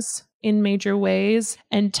compromise in major ways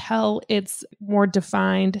until it's more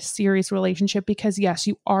defined, serious relationship. Because yes,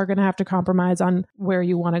 you are going to have to compromise on where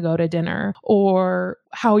you want to go to dinner or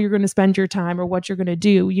how you're going to spend your time or what you're going to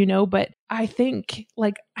do, you know? But I think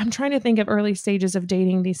like, I'm trying to think of early stages of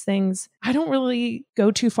dating these things. I don't really go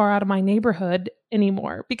too far out of my neighborhood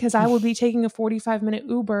anymore because I would be taking a 45-minute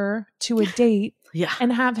Uber to a date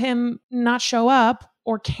and have him not show up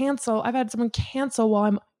or cancel. I've had someone cancel while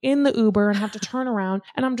I'm in the Uber and have to turn around.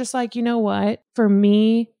 And I'm just like, you know what? For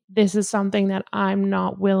me, this is something that I'm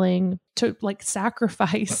not willing to like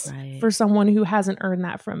sacrifice for someone who hasn't earned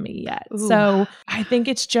that from me yet. Ooh. So I think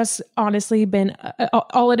it's just honestly been,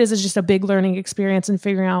 all it is just a big learning experience and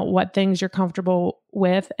figuring out what things you're comfortable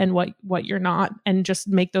with and what you're not, and just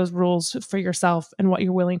make those rules for yourself and what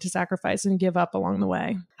you're willing to sacrifice and give up along the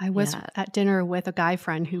way. I was at dinner with a guy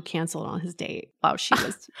friend who canceled on his date while she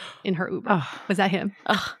was in her Uber. Was that him?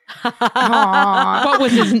 What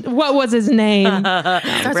was his name?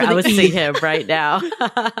 I would see him right now.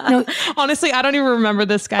 No, honestly, I don't even remember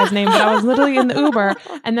this guy's name, but I was literally in the Uber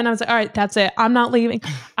and then I was like, all right, that's it. I'm not leaving.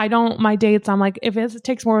 My dates, I'm like, if it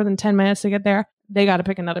takes more than 10 minutes to get there, they got to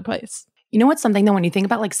pick another place. You know what's something though, when you think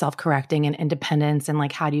about like self-correcting and independence and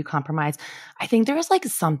like how do you compromise, I think there's like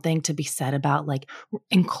something to be said about like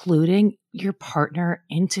including your partner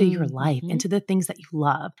into your life, into the things that you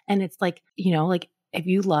love. And it's like, you know, like if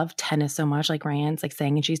you love tennis so much, like Rayanne's like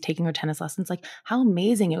saying, and she's taking her tennis lessons, like how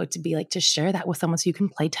amazing it would to be like to share that with someone so you can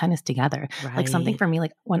play tennis together. Right. Like something for me,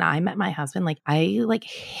 like when I met my husband, like I like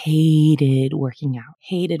hated working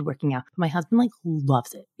out. My husband like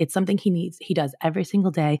loves it. It's something he needs. He does every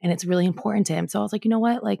single day and it's really important to him. So I was like, you know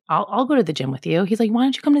what? Like I'll go to the gym with you. He's like, why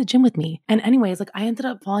don't you come to the gym with me? And anyways, like I ended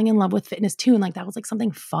up falling in love with fitness too. And like that was like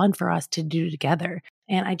something fun for us to do together.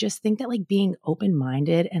 And I just think that like being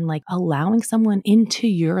open-minded and like allowing someone into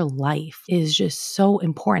your life is just so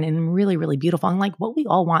important and really, really beautiful. And like what we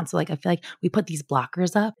all want. So like, I feel like we put these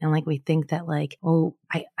blockers up and like we think that like, oh,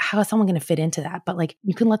 how is someone going to fit into that? But like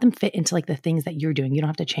you can let them fit into like the things that you're doing. You don't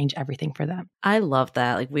have to change everything for them. I love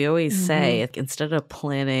that. Like we always say, instead of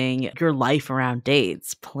planning your life around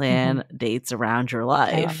dates, plan dates around your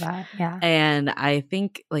life. I love that. Yeah. And I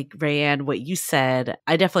think like Rayanne, what you said,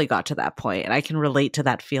 I definitely got to that point, and I can relate to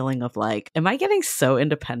that feeling of like, am I getting so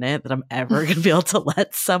independent that I'm ever going to be able to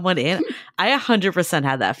let someone in? I 100%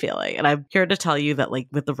 had that feeling. And I'm here to tell you that like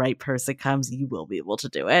with the right person comes, you will be able to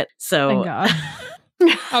do it. So Thank God.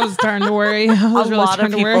 I was starting to worry. A lot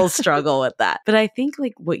of people struggle with that. But I think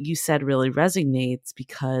like what you said really resonates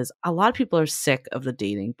because a lot of people are sick of the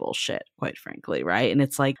dating bullshit, quite frankly, right? And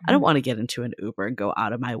it's like, I don't want to get into an Uber and go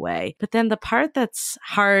out of my way. But then the part that's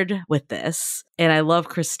hard with this, and I love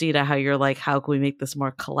Christina, how you're like, how can we make this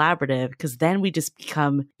more collaborative? Because then we just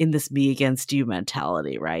become in this me against you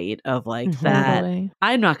mentality, right? Of like that,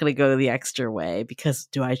 I'm not going to go the extra way because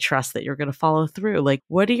do I trust that you're going to follow through? Like,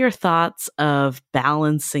 what are your thoughts of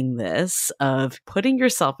balancing this, of putting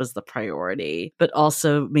yourself as the priority, but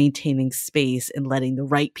also maintaining space and letting the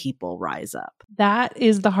right people rise up? That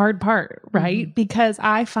is the hard part, right? Because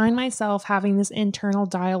I find myself having this internal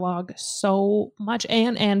dialogue so much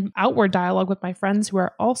and outward dialogue with my friends who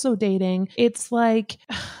are also dating. It's like,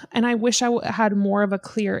 and I wish I had more of a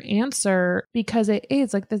clear answer because it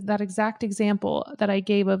is like that exact example that I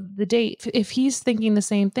gave of the date. If he's thinking the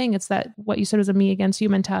same thing, it's that what you said was a me against you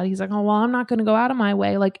mentality. He's like, oh, well, I'm not going to go out of my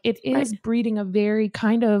way. Like it is breeding a very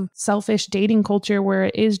kind of selfish dating culture where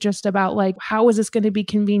it is just about like, how is this going to be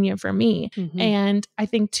convenient for me? And I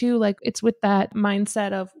think too, like it's with that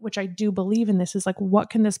mindset of, which I do believe in this, is like,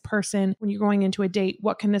 what can this person, when you're going into a date,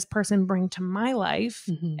 what can this person bring to my life?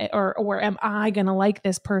 Or am I going to like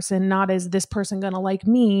this person? Not is this person going to like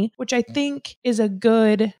me? Which I think is a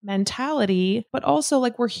good mentality, but also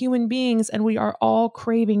like we're human beings and we are all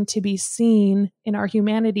craving to be seen in our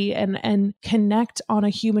humanity and connect on a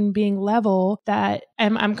human being level that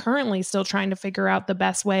I'm currently still trying to figure out the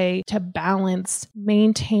best way to balance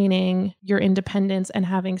maintaining your independence and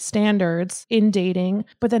having standards in dating,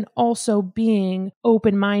 but then also being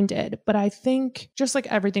open-minded. But I think just like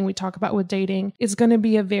everything we talk about with dating is going to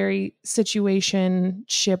be a very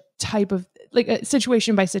situationship type of, like a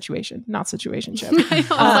situation by situation, not situationship. I was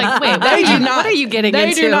like, wait, what are you getting into?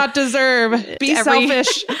 They do not deserve. Be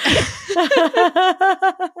selfish.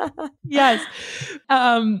 Yes.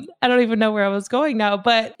 I don't even know where I was going now,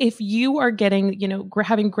 but if you are getting,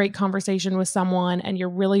 having great conversation with someone and you're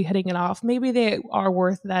really hitting it off, maybe they are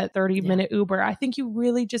worth that 30-minute Uber. I think you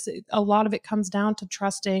really just, a lot of it comes down to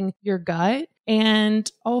trusting your gut.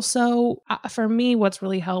 And also for me, what's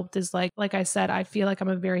really helped is like I said, I feel like I'm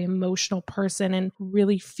a very emotional person and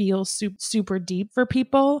really feel super deep for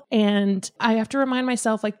people. And I have to remind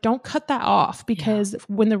myself, like, don't cut that off because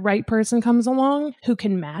when the right person comes along who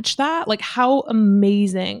can match that, like how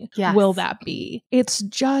amazing will that be? It's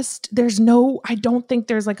just, I don't think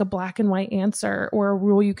there's like a black and white answer or a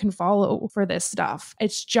rule you can follow for this stuff.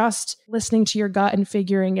 It's just listening to your gut and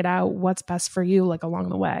figuring it out what's best for you, like along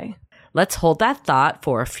the way. Let's hold that thought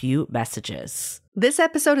for a few messages. This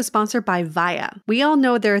episode is sponsored by Viia. We all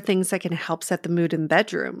know there are things that can help set the mood in the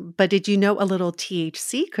bedroom, but did you know a little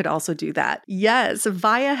THC could also do that? Yes,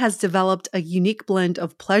 Viia has developed a unique blend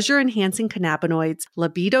of pleasure-enhancing cannabinoids,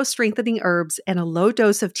 libido-strengthening herbs, and a low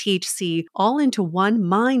dose of THC all into one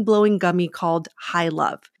mind-blowing gummy called High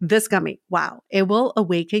Love. This gummy, wow, it will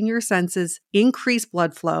awaken your senses, increase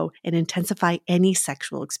blood flow, and intensify any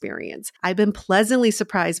sexual experience. I've been pleasantly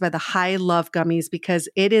surprised by the High Love gummies because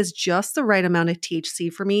it is just the right amount of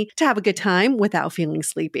THC for me to have a good time without feeling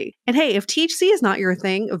sleepy. And hey, if THC is not your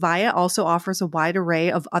thing, Viia also offers a wide array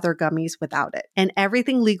of other gummies without it. And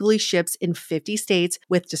everything legally ships in 50 states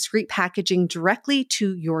with discreet packaging directly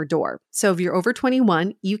to your door. So if you're over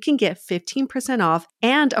 21, you can get 15% off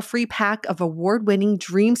and a free pack of award-winning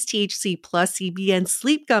Dreams THC plus CBN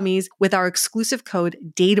sleep gummies with our exclusive code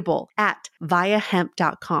DATEABLE at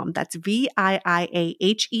viiahemp.com. That's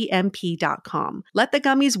VIIAHEMP.com. Let the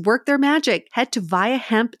gummies work their magic. Head to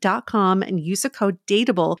viiahemp.com and use the code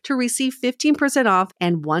DATEABLE to receive 15% off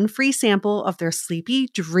and one free sample of their Sleepy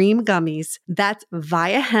Dream gummies. That's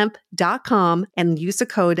viiahemp.com and use the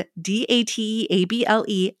code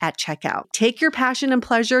DATEABLE at checkout. Take your passion and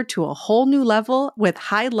pleasure to a whole new level with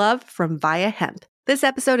High Love from Viia Hemp. This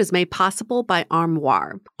episode is made possible by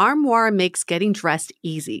Armoire. Armoire makes getting dressed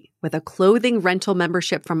easy. With a clothing rental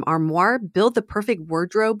membership from Armoire, build the perfect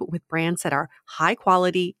wardrobe with brands that are high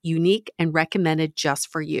quality, unique, and recommended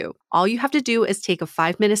just for you. All you have to do is take a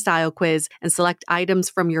 5-minute style quiz and select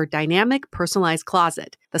items from your dynamic, personalized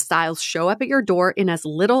closet. The styles show up at your door in as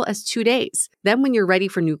little as 2 days. Then when you're ready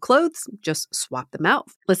for new clothes, just swap them out.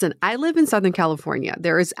 Listen, I live in Southern California.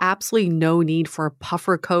 There is absolutely no need for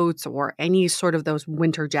puffer coats or any sort of those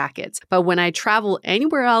winter jackets. But when I travel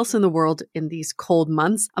anywhere else in the world in these cold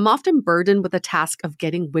months, I'm often burdened with the task of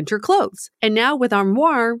getting winter clothes. And now with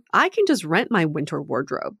Armoire, I can just rent my winter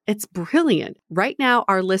wardrobe. It's brilliant. Right now,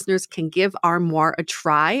 our listeners can give Armoire a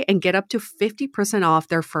try and get up to 50% off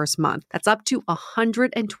their first month. That's up to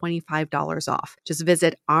 $125 off. Just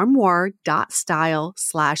visit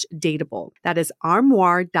armoire.style/dateable. That is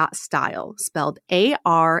armoire.style, spelled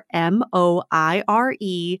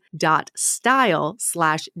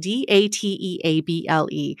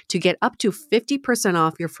ARMOIRE.style/DATEABLE to get up to 50%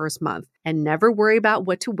 off your first month and never worry about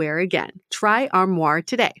what to wear again. Try Armoire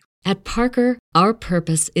today. At Parker, our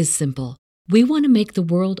purpose is simple. We want to make the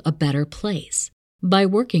world a better place by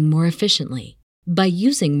working more efficiently, by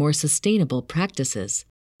using more sustainable practices,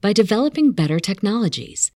 by developing better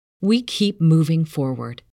technologies. We keep moving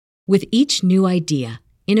forward. With each new idea,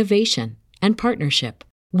 innovation, and partnership,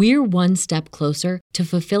 we're one step closer to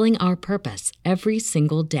fulfilling our purpose every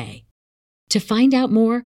single day. To find out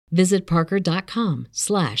more, visit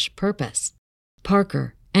parker.com/purpose.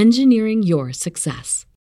 Parker, engineering your success.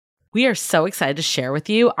 We are so excited to share with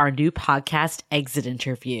you our new podcast, Exit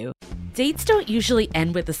Interview. Dates don't usually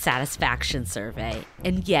end with a satisfaction survey,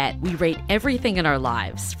 and yet we rate everything in our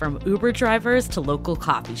lives, from Uber drivers to local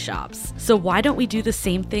coffee shops. So why don't we do the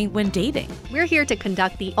same thing when dating? We're here to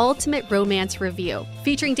conduct the ultimate romance review,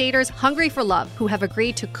 featuring daters hungry for love who have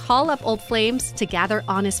agreed to call up old flames to gather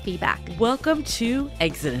honest feedback. Welcome to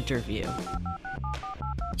Exit Interview.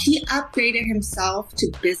 He upgraded himself to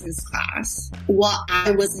business class while I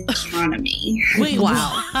was in economy. Wait,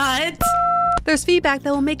 wow. What? There's feedback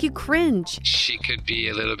that will make you cringe. She could be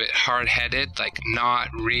a little bit hard-headed, like not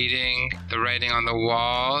reading the writing on the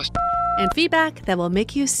wall. And feedback that will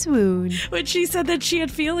make you swoon. When she said that she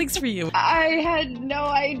had feelings for you. I had no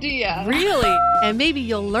idea. Really? And maybe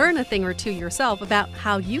you'll learn a thing or two yourself about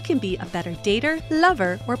how you can be a better dater,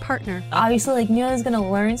 lover, or partner. Obviously, knew I was going to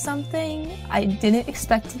learn something. I didn't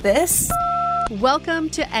expect this.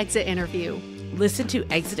 Welcome to Exit Interview. Listen to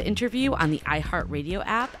Exit Interview on the iHeartRadio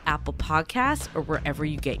app, Apple Podcasts, or wherever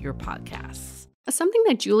you get your podcasts. Something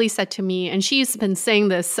that Julie said to me, and she's been saying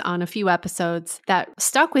this on a few episodes, that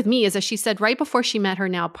stuck with me is that she said right before she met her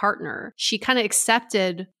now partner, she kind of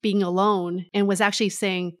accepted being alone and was actually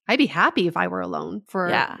saying, I'd be happy if I were alone for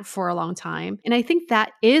a long time. And I think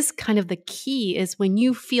that is kind of the key, is when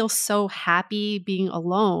you feel so happy being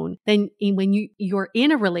alone, then when you're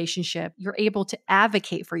in a relationship, you're able to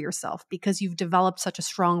advocate for yourself because you've developed such a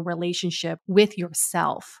strong relationship with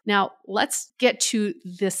yourself. Now, let's get to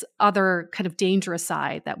this other kind of dangerous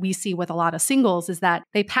side that we see with a lot of singles, is that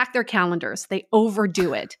they pack their calendars. They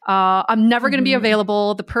overdo it. I'm never going to be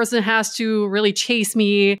available. The person has to really chase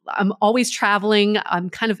me. I'm always traveling. I'm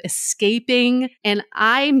kind of escaping. And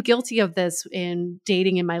I'm guilty of this in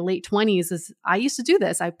dating in my late 20s. Is I used to do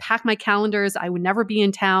this. I packed my calendars. I would never be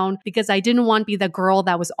in town because I didn't want to be the girl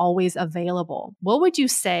that was always available. What would you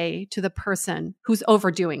say to the person who's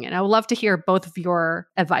overdoing it? I would love to hear both of your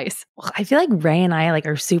advice. Well, I feel like Ray and I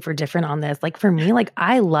are super different on this. For me,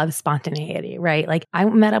 I love spontaneity, right? I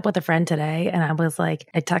met up with a friend today and I was I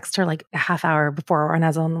texted her a half hour before, and I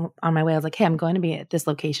was on my way. I was like, hey, I'm going to be at this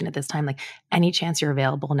location at this time. Any chance you're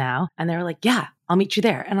available now? And they were like, yeah, I'll meet you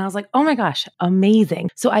there. And I was like, oh my gosh,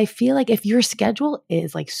 amazing. So I feel if your schedule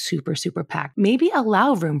is super, super packed, maybe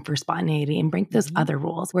allow room for spontaneity and break those other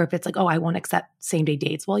rules where if it's oh, I won't accept same day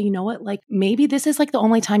dates. Well, you know what? Maybe this is the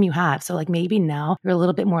only time you have. So maybe now you're a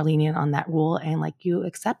little bit more lenient on that rule and you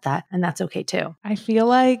accept that, and that's okay too. I feel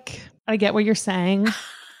like I get what you're saying.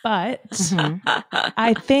 But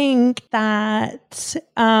I think that,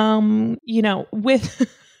 with...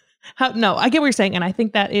 No, I get what you're saying. And I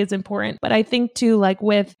think that is important. But I think too,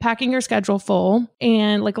 with packing your schedule full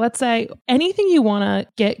and let's say anything you want to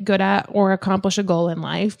get good at or accomplish a goal in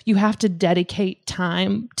life, you have to dedicate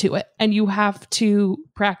time to it and you have to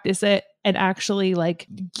practice it and actually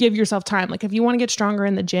give yourself time. If you want to get stronger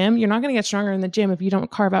in the gym, you're not going to get stronger in the gym if you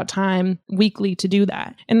don't carve out time weekly to do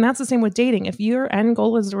that. And that's the same with dating. If your end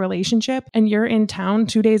goal is a relationship and you're in town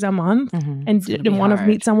 2 days a month and want to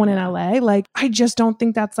meet someone in LA, I just don't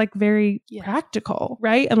think that's very practical,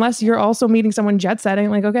 right? Unless you're also meeting someone jet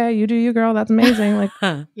setting, okay, you do you, girl. That's amazing.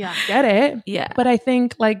 Get it. Yeah. But I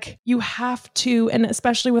think you have to, and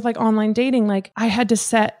especially with online dating, I had to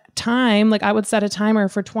set time, like I would set a timer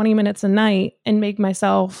for 20 minutes a night and make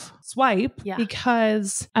myself swipe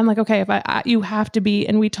because I'm like, okay, if you have to be,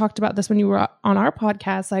 and we talked about this when you were on our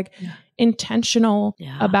podcast, like intentional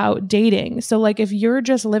about dating. So like if you're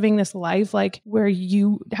just living this life like where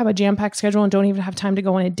you have a jam-packed schedule and don't even have time to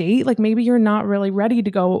go on a date, like maybe you're not really ready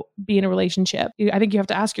to go be in a relationship. I think you have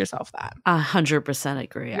to ask yourself that. 100%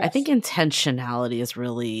 agree. Yes. I think intentionality is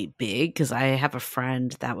really big because I have a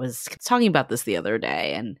friend that was talking about this the other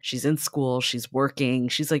day, and she's in school, she's working,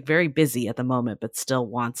 she's like very busy at the moment, but still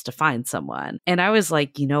wants to find someone. And I was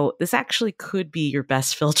like, this actually could be your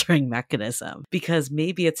best filtering mechanism, because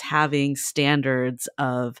maybe it's having standards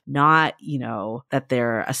of not, that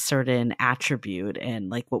they're a certain attribute and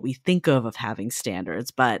like what we think of having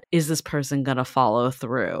standards, but is this person going to follow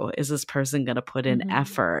through? Is this person going to put in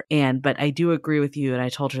effort? But I do agree with you. And I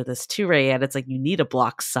told her this too, Rayanne, it's like you need a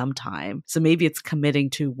block sometime. So maybe it's committing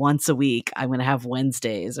to once a week, I'm going to have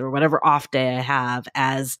Wednesdays or whatever off day I have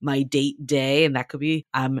as my date day. And that could be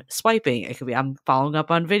I'm swiping. It could be I'm following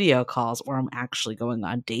up on video calls, or I'm actually going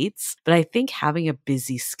on dates. But I think having a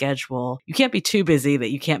busy schedule, you can't be too busy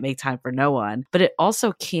that you can't make time for no one, but it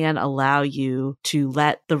also can allow you to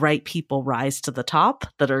let the right people rise to the top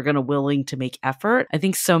that are going to willing to make effort. I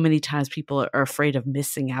think so many times people are afraid of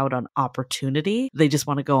missing out on opportunity. They just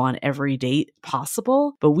want to go on every date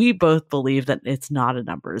possible, but we both believe that it's not a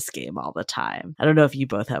numbers game all the time. I don't know if you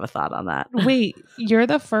both have a thought on that. Wait,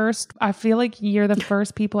 I feel like you're the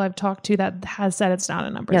first people I've talked to that has said it's not a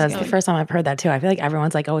numbers game. Yeah, that's the first time I've heard that too. I feel like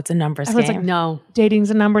everyone's like, oh, it's a numbers game. Like, no, dating's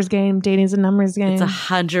a numbers game. Dating's a numbers game. It's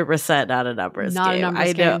 100% not a numbers game. A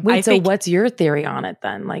numbers game. Wait, so what's your theory on it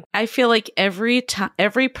then? Like, I feel like every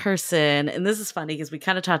person, and this is funny because we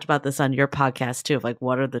kind of talked about this on your podcast too, of like,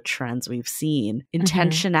 what are the trends we've seen?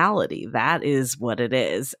 Intentionality, that is what it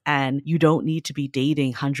is. And you don't need to be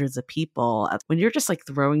dating hundreds of people. When you're just like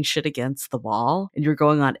throwing shit against the wall and you're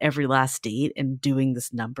going on every last date and doing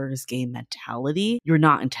this numbers game mentality, you're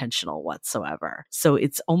not intentional whatsoever. So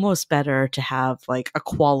it's almost better to have like a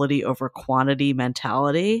quality over quantity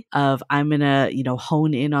mentality of I'm going to,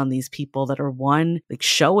 hone in on these people that are like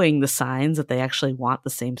showing the signs that they actually want the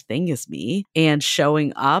same thing as me, and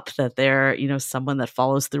showing up that they're, someone that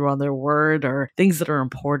follows through on their word, or things that are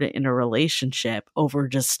important in a relationship, over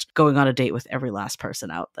just going on a date with every last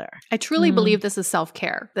person out there. I truly believe this is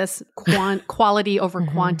self-care, this quality over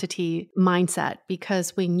quantity mindset,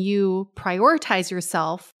 because when you prioritize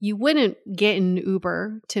yourself, you wouldn't get in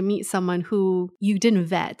Uber to meet someone who you didn't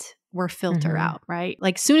vet or filter out, right?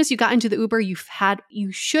 Like soon as you got into the Uber, you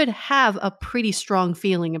should have a pretty strong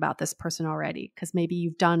feeling about this person already, because maybe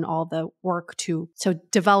you've done all the work to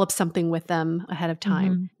develop something with them ahead of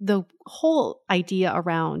time. The whole idea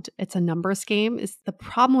around it's a numbers game is the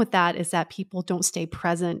problem with that is that people don't stay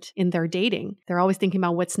present in their dating. They're always thinking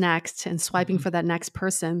about what's next and swiping for that next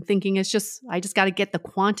person, thinking I just got to get the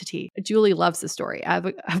quantity. Julie loves the story. I have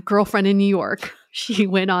a girlfriend in New York. She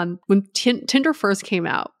went on, when Tinder first came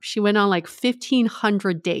out, she went on like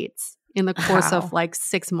 1,500 dates in the course of like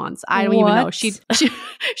 6 months. I don't even know. She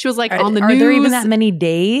was like on the news. Are there even that many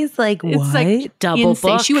days? Like it's what? Like double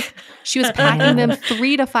insane. book. She was packing them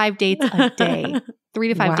 3 to 5 dates a day. 3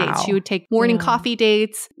 to 5 dates. She would take morning coffee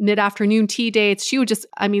dates, mid-afternoon tea dates. She would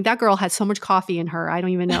that girl had so much coffee in her. I don't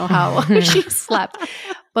even know how she slept.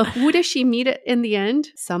 But who does she meet in the end?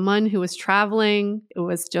 Someone who was traveling. It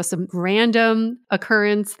was just a random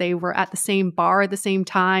occurrence. They were at the same bar at the same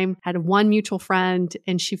time, had one mutual friend,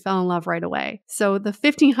 and she fell in love right away. So the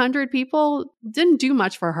 1,500 people didn't do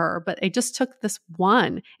much for her, but it just took this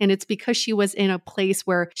one. And it's because she was in a place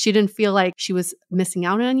where she didn't feel like she was missing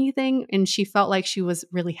out on anything, and she felt like she was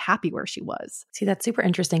really happy where she was. See, that's super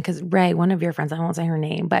interesting because Ray, one of your friends, I won't say her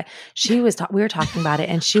name, but she was we were talking about it,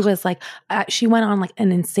 and she was like, she went on like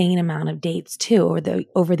an insane amount of dates too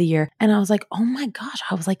over the year. And I was like, oh my gosh,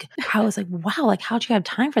 I was like, wow, like how'd you have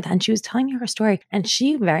time for that? And she was telling me her story, and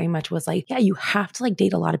she very much was like, yeah, you have to like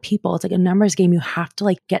date a lot of people. It's like a numbers game. You have to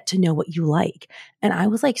like get to know what you like. And I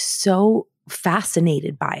was like so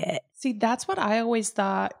fascinated by it. See, that's what I always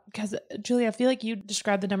thought, because Julie, I feel like you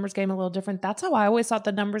described the numbers game a little different. That's how I always thought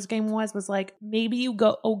the numbers game was like, maybe you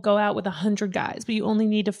go out with 100 guys, but you only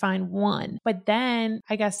need to find one. But then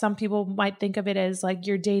I guess some people might think of it as like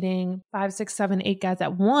you're dating 5, 6, 7, 8 guys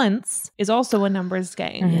at once is also a numbers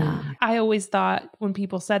game. Yeah. I always thought when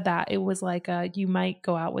people said that, it was like you might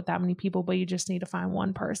go out with that many people, but you just need to find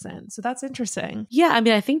one person. So that's interesting. Yeah. I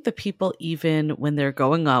mean, I think the people, even when they're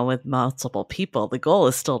going on with multiple people, the goal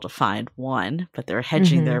is still to find find one, but they're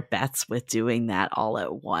hedging their bets with doing that all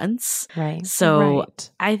at once. Right. So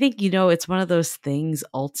I think, it's one of those things,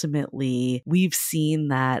 ultimately, we've seen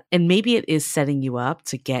that, and maybe it is setting you up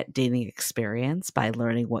to get dating experience by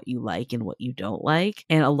learning what you like and what you don't like.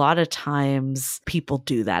 And a lot of times people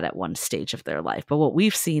do that at one stage of their life. But what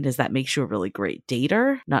we've seen is that makes you a really great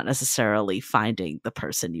dater, not necessarily finding the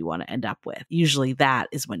person you want to end up with. Usually that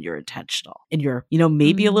is when you're intentional and you're,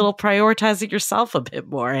 maybe a little prioritizing yourself a bit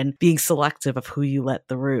more and being selective of who you let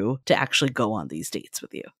through to actually go on these dates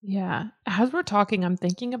with you. Yeah. As we're talking, I'm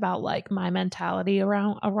thinking about like my mentality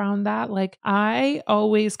around that. Like I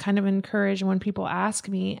always kind of encourage when people ask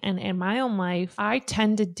me, and in my own life, I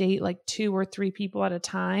tend to date like 2 or 3 people at a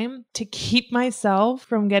time to keep myself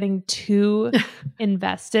from getting too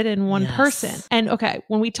invested in one person. And okay,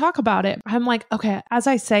 when we talk about it, I'm like, okay, as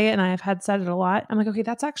I say it, and I've had said it a lot, I'm like, okay,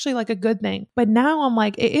 that's actually like a good thing. But now I'm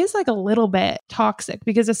like, it is like a little bit toxic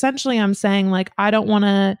because essentially I'm saying like, I don't want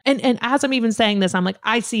to, and as I'm even saying this, I'm like,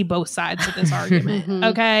 I see both sides of this argument.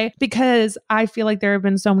 Okay. Because I feel like there have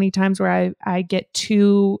been so many times where I get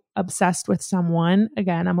too obsessed with someone.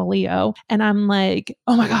 Again, I'm a Leo, and I'm like,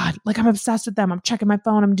 oh my God, like I'm obsessed with them. I'm checking my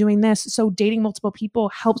phone. I'm doing this. So dating multiple people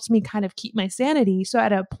helps me kind of keep my sanity. So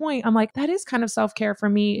at a point, I'm like, that is kind of self-care for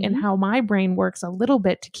me and how my brain works a little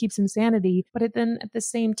bit to keep some sanity. But then at the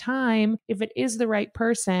same time, if it is the right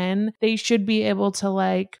person, they should be able to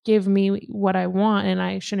like give me what I want, and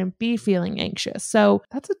I shouldn't be feeling anxious. So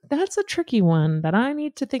that's a tricky one that I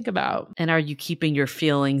need to think about. And are you keeping your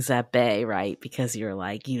feelings at bay, right? Because you're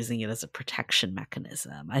like using it as a protection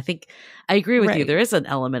mechanism. I think I agree with you. There is an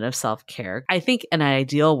element of self-care. I think in an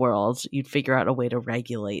ideal world, you'd figure out a way to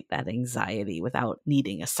regulate that anxiety without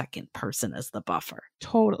needing a second person as the buffer.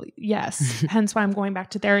 Totally. Yes. Hence why I'm going back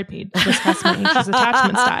to therapy to discuss my anxious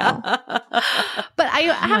attachment style. But I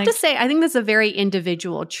have to say, I think that's a very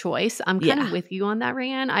individual choice. I'm kind of with you on that,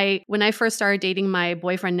 Rayanne. When I first started dating my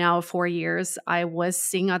boyfriend now of 4 years, I was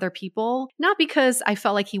seeing other people, not because I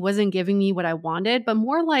felt like he wasn't giving me what I wanted, but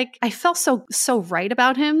more like I felt so right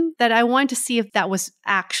about him that I wanted to see if that was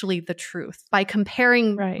actually the truth by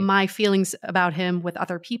comparing my feelings about him with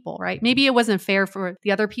other people, right? Maybe it wasn't fair for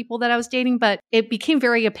the other people that I was dating, but it became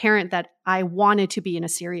very apparent that I wanted to be in a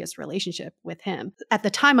serious relationship with him. At the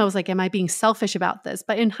time, I was like, am I being selfish about this?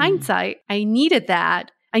 But in hindsight, I needed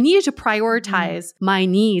that. I needed to prioritize my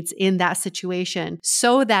needs in that situation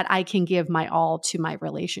so that I can give my all to my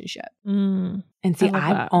relationship. And see,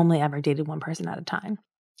 I've only ever dated one person at a time.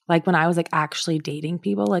 Like when I was like actually dating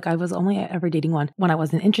people, like I was only ever dating one. When I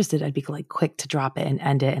wasn't interested, I'd be like quick to drop it and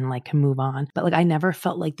end it and like move on. But like I never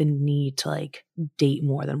felt like the need to like date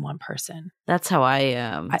more than one person. That's how I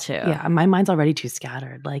am too. Yeah, my mind's already too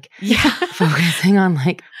scattered. Like focusing on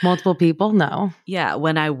like multiple people, no. Yeah,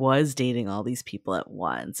 when I was dating all these people at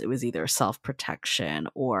once, it was either self-protection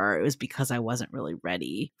or it was because I wasn't really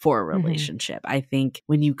ready for a relationship. I think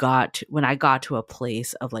when I got to a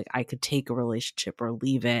place of like I could take a relationship or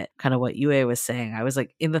leave it, kind of what Yue was saying, I was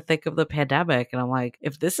like in the thick of the pandemic, and I'm like,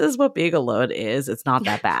 if this is what being alone is, it's not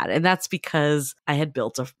that bad. And that's because I had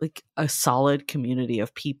built a solid community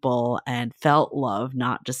of people and felt love,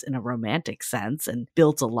 not just in a romantic sense, and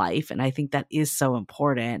built a life. And I think that is so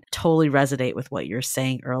important. Totally resonate with what you're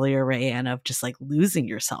saying earlier, Rayanne, of just like losing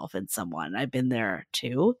yourself in someone. I've been there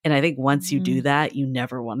too. And I think once you do that, you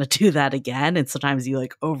never want to do that again. And sometimes you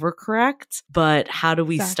like overcorrect. But how do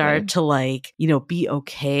we start to like, be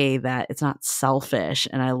okay that it's not selfish?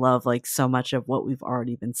 And I love like so much of what we've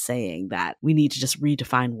already been saying, that we need to just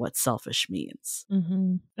redefine what selfish means.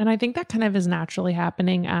 And I think that kind of is naturally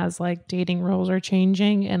happening as like dating roles are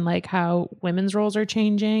changing and like how women's roles are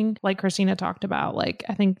changing. Like Christina talked about, like,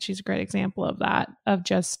 I think she's a great example of that, of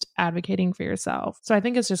just advocating for yourself. So I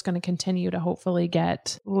think it's just going to continue to hopefully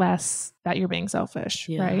get less that you're being selfish,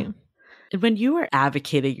 right? And when you were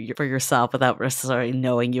advocating for yourself without necessarily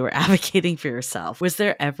knowing you were advocating for yourself, was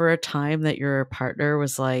there ever a time that your partner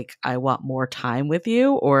was like, I want more time with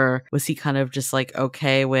you? Or was he kind of just like,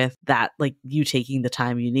 okay with that, like you taking the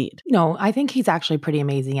time you need? No, I think he's actually pretty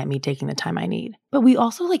amazing at me taking the time I need. But we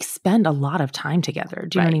also like spend a lot of time together.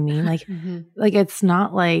 Do you know what I mean? Like, like it's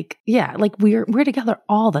not like, like we're together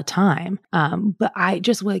all the time. But I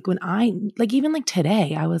just like when I like, even like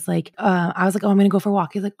today, I was like, oh, I'm going to go for a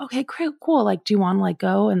walk. He's like, okay, great, cool. Like, do you want to like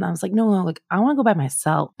go? And I was like, no, like I want to go by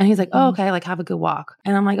myself. And he's like, oh, okay, like have a good walk.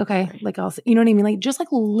 And I'm like, okay, like I'll, you know what I mean? Like just like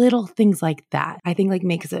little things like that, I think like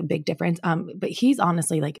makes a big difference. But he's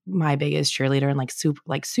honestly like my biggest cheerleader and like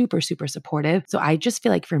super, super supportive. So I just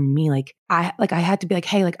feel like for me, like I had to be like,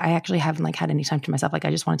 hey, like I actually haven't like had any time to myself. Like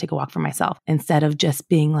I just want to take a walk for myself instead of just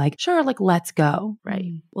being like, sure, like let's go.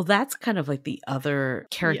 Right. Well, that's kind of like the other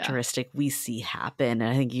characteristic we see happen. And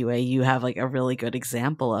I think you have like a really good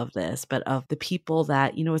example of this, but of the people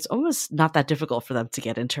that, you know, it's almost not that difficult for them to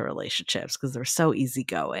get into relationships because they're so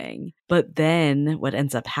easygoing. But then what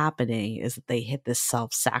ends up happening is that they hit this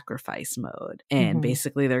self-sacrifice mode. And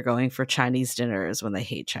basically they're going for Chinese dinners when they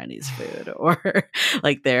hate Chinese food, or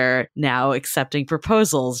like they're now accepting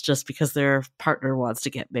proposals just because their partner wants to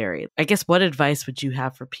get married. I guess what advice would you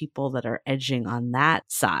have for people that are edging on that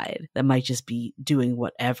side that might just be doing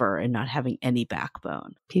whatever and not having any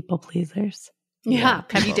backbone? People pleasers. Yeah.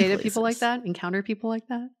 Have you dated people like that? Encountered people like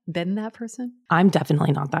that? Been that person? I'm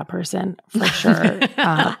definitely not that person for sure.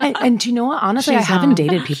 And do you know what? Honestly, I haven't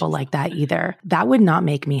dated people like that either. That would not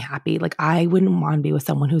make me happy. Like I wouldn't want to be with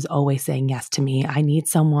someone who's always saying yes to me. I need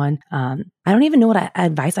someone. I don't even know what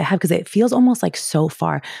advice I have because it feels almost like so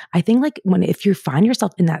far. I think like if you find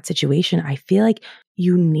yourself in that situation, I feel like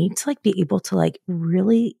you need to like be able to like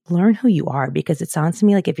really learn who you are, because it sounds to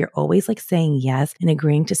me like if you're always like saying yes and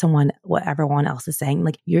agreeing to what everyone else is saying,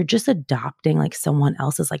 like you're just adopting like someone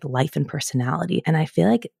else's like life and personality. And I feel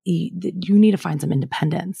like you need to find some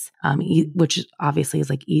independence, which obviously is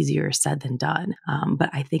like easier said than done. But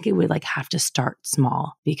I think it would like have to start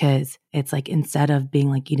small, because it's like instead of being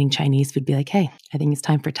like eating Chinese food, be like, hey, I think it's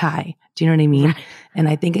time for Thai. Do you know what I mean? Right. And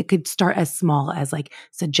I think it could start as small as like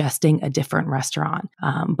suggesting a different restaurant.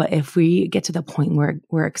 But if we get to the point where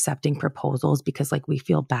we're accepting proposals because like we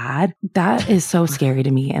feel bad, that is so scary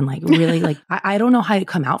to me. And like really like, I don't know how to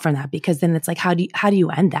come out from that, because then it's like, how do you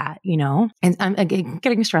end that, you know? And I'm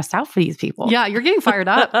getting stressed out for these people. Yeah, you're getting fired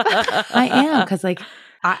up. I am, because like,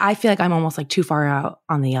 I feel like I'm almost like too far out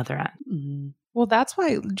on the other end. Mm-hmm. Well, that's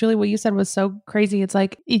why, Julie, what you said was so crazy. It's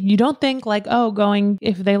like, you don't think like, oh, going,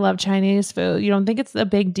 if they love Chinese food, you don't think it's a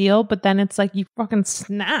big deal, but then it's like, you fucking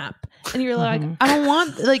snap and you're like, I don't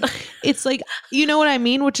want, like, it's like, you know what I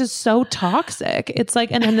mean? Which is so toxic. It's like,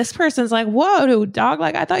 and then this person's like, whoa, dog,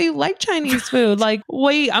 like, I thought you liked Chinese food. Like,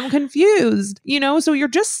 wait, I'm confused, you know? So you're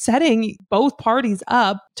just setting both parties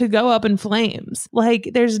up to go up in flames.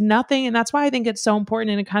 Like there's nothing. And that's why I think it's so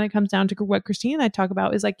important. And it kind of comes down to what Christine and I talk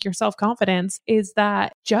about is like your self-confidence, is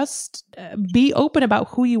that just be open about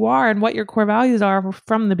who you are and what your core values are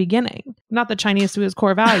from the beginning. Not that Chinese food is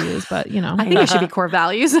core values, but you know. I think it should be core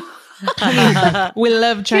values. I mean, we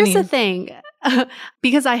love Chinese. Here's the thing,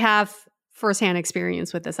 because I have firsthand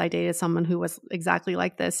experience with this. I dated someone who was exactly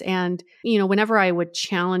like this. And, you know, whenever I would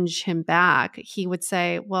challenge him back, he would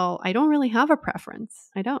say, well, I don't really have a preference.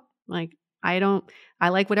 I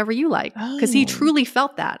like whatever you like. Because he truly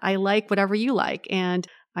felt that. I like whatever you like. And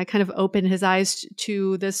I kind of opened his eyes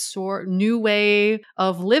to this sort new way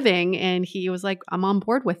of living. And he was like, I'm on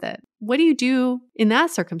board with it. What do you do in that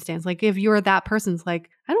circumstance? Like if you're that person's like,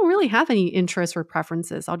 I don't really have any interests or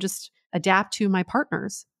preferences. I'll just adapt to my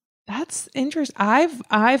partners. That's interesting.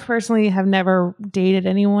 I personally have never dated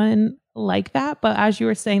anyone like that. But as you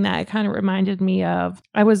were saying that, it kind of reminded me of,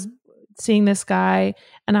 I was seeing this guy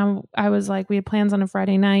and I was like, we had plans on a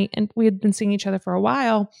Friday night and we had been seeing each other for a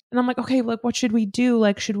while. And I'm like, okay, like, what should we do?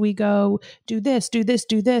 Like, should we go do this, do this,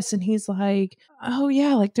 do this? And he's like, oh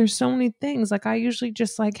yeah, like there's so many things. Like I usually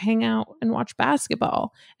just like hang out and watch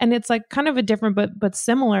basketball. And it's like kind of a different, but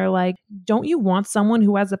similar. Like, don't you want someone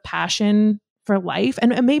who has a passion for life?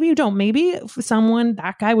 And maybe you don't. Maybe someone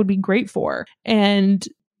that guy would be great for, and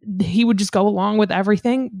he would just go along with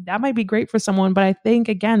everything. That might be great for someone. But I think,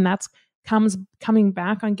 again, that's coming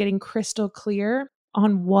back on getting crystal clear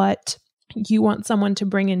on what you want someone to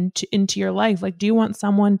bring into your life. Like, do you want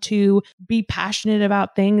someone to be passionate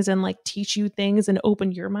about things and like teach you things and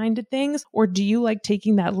open your mind to things? Or do you like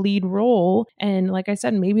taking that lead role? And like I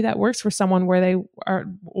said, maybe that works for someone where they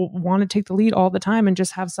want to take the lead all the time and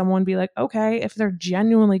just have someone be like, okay, if they're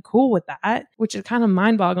genuinely cool with that, which is kind of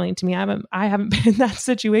mind boggling to me. I haven't been in that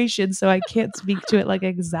situation, so I can't speak to it like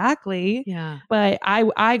exactly. Yeah. But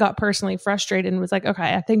I got personally frustrated and was like,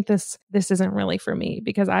 okay, I think this isn't really for me,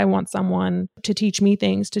 because I want someone to teach me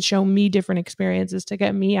things, to show me different experiences, to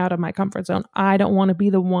get me out of my comfort zone. I don't want to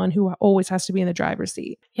be the one who always has to be in the driver's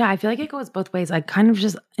seat. Yeah, I feel like it goes both ways. I kind of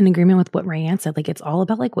just in agreement with what Rayanne said. Like, it's all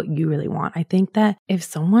about like what you really want. I think that if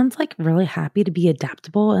someone's like really happy to be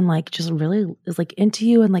adaptable and like just really is like into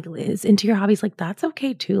you and like is into your hobbies, like that's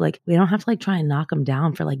okay too. Like, we don't have to like try and knock them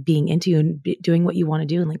down for like being into you and doing what you want to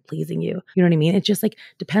do and like pleasing you. You know what I mean? It just like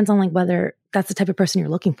depends on like whether that's the type of person you're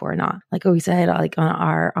looking for or not. Like we said, like on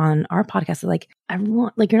our podcast, like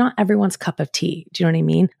everyone, like you're not everyone's cup of tea. Do you know what I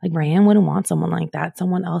mean? Like Rayanne wouldn't want someone like that.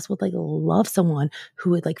 Someone else would like love someone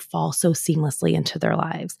who would like fall so seamlessly into their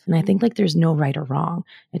lives. And I think like there's no right or wrong.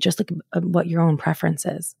 It's just like what your own preference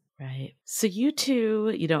is. Right. So you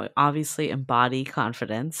two, obviously embody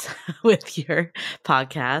confidence with your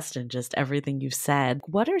podcast and just everything you've said.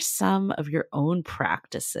 What are some of your own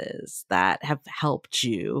practices that have helped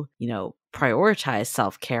you, prioritize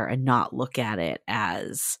self-care and not look at it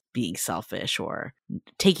as being selfish or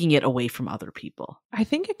taking it away from other people? I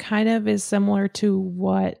think it kind of is similar to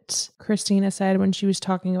what Christina said when she was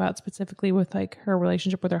talking about specifically with like her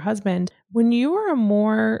relationship with her husband. When you are a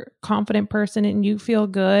more confident person and you feel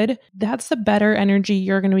good, that's the better energy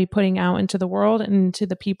you're going to be putting out into the world and into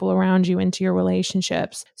the people around you, into your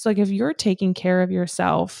relationships. So like if you're taking care of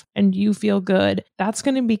yourself and you feel good, that's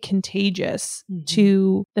going to be contagious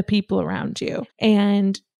to the people around you.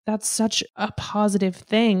 And that's such a positive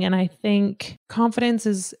thing. And I think confidence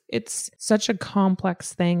it's such a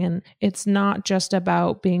complex thing. And it's not just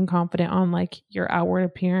about being confident on like your outward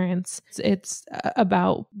appearance. It's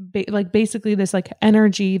about basically this like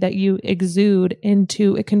energy that you exude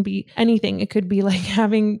into, it can be anything. It could be like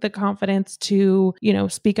having the confidence to,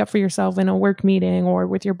 speak up for yourself in a work meeting or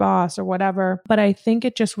with your boss or whatever. But I think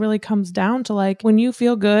it just really comes down to like, when you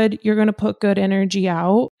feel good, you're going to put good energy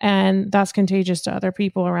out, and that's contagious to other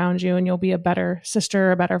people around you, and you'll be a better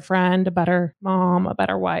sister, a better friend, a better mom, a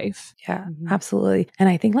better wife. Yeah, absolutely. And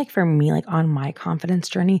I think like for me, like on my confidence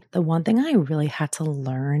journey, the one thing I really had to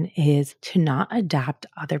learn is to not adapt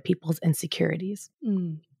other people's insecurities.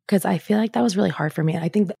 Because I feel like that was really hard for me. I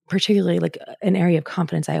think that particularly like an area of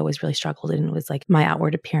confidence I always really struggled in was like my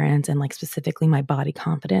outward appearance and like specifically my body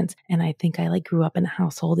confidence. And I think I like grew up in a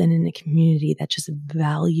household and in a community that just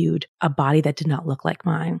valued a body that did not look like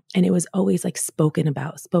mine. And it was always like spoken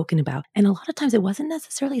about. And a lot of times it wasn't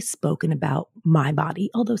necessarily spoken about my body,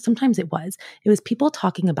 although sometimes it was. It was people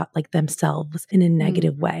talking about like themselves in a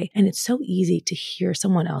negative way. And it's so easy to hear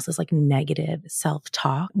someone else's like negative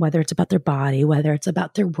self-talk, whether it's about their body, whether it's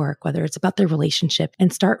about their work, whether it's about their relationship,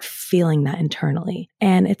 and start feeling that internally.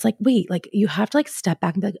 And it's like, wait, like you have to like step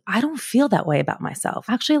back and be like, I don't feel that way about myself.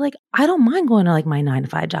 Actually, like I don't mind going to like my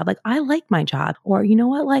 9-to-5 job. Like I like my job, or you know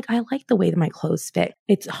what? Like I like the way that my clothes fit.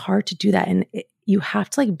 It's hard to do that. And you have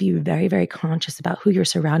to like be very, very conscious about who you're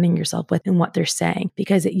surrounding yourself with and what they're saying,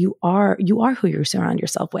 because you are who you surround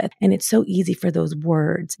yourself with. And it's so easy for those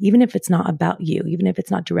words, even if it's not about you, even if it's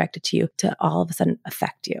not directed to you, to all of a sudden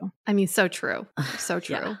affect you. I mean, so true. So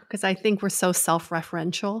true. Because I think we're so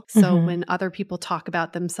self-referential. So when other people talk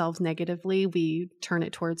about themselves negatively, we turn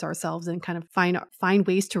it towards ourselves and kind of find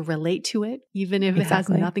ways to relate to it, even if it has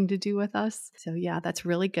nothing to do with us. So yeah, that's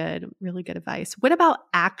really good advice. What about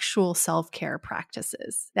actual self-care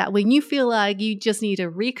practices that when you feel like you just need to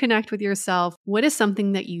reconnect with yourself, what is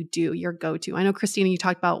something that you do, your go-to? I know, Christina, you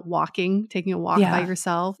talked about taking a walk by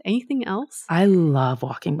yourself. Anything else? I love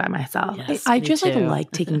walking by myself. Yes, I just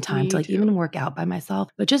like taking time to like even work out by myself,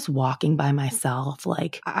 but just walking by myself.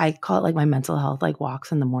 Like I call it like my mental health, like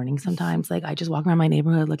walks in the morning sometimes. Like I just walk around my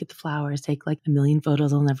neighborhood, look at the flowers, take like 1 million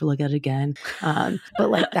photos. I'll never look at it again. But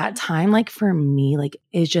like that time, like for me, like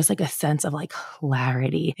is just like a sense of like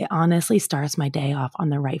clarity. It honestly starts my day off on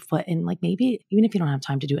the right foot. And like maybe even if you don't have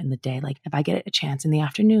time to do it in the day, like if I get a chance in the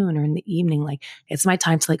afternoon or in the evening, like it's my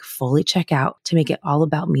time to like fully check out, to make it all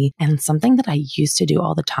about me. And something that I used to do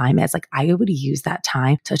all the time is like I would use that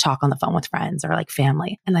time to talk on the phone with friends or like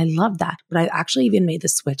family. And I love that. But I actually even made the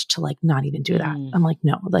switch to like not even do that. I'm like,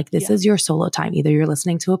 no, like this is your solo time. Either you're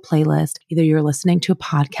listening to a playlist, either you're listening to a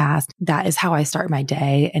podcast. That is how I start my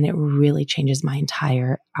day. And it really changes my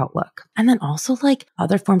entire outlook. And then also like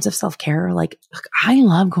other forms of self-care, like I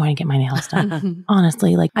love going to get my nails done.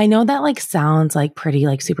 Honestly, like I know that like sounds like pretty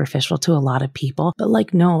like superficial to a lot of people, but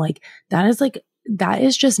like, no, like that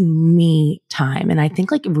is just me time. And I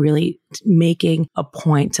think like really making a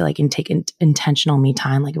point to like take intentional me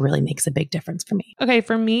time like really makes a big difference for me. Okay,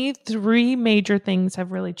 for me, 3 major things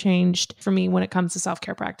have really changed for me when it comes to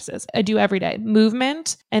self-care practices. I do every day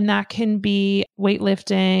movement, and that can be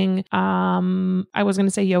weightlifting. I was going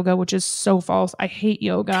to say yoga, which is so false. I hate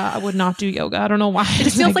yoga. I would not do yoga. I don't know why.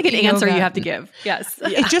 It feels like an answer you have to give. Yes.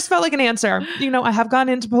 It just felt like an answer. I have gone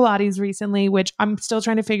into Pilates recently, which I'm still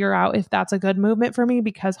trying to figure out if that's a good move movement for me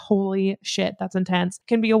because holy shit, that's intense.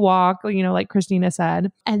 Can be a walk, like Christina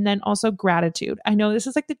said. And then also gratitude. I know this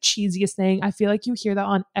is like the cheesiest thing. I feel like you hear that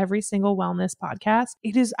on every single wellness podcast.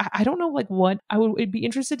 It is, I don't know like what would be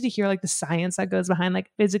interested to hear like the science that goes behind like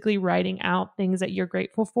physically writing out things that you're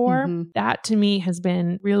grateful for. That to me has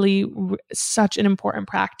been really such an important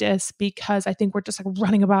practice because I think we're just like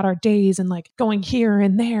running about our days and like going here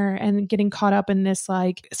and there and getting caught up in this,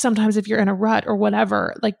 like sometimes if you're in a rut or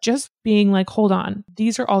whatever, like just being like, hold on,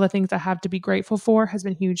 these are all the things I have to be grateful for has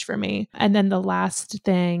been huge for me. And then the last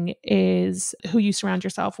thing is who you surround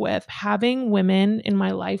yourself with. Having women in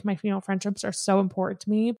my life, my female friendships are so important to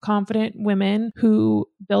me. Confident women who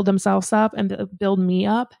build themselves up and build me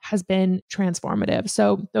up has been transformative.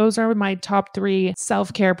 So those are my top 3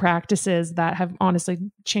 self-care practices that have honestly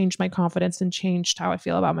changed my confidence and changed how I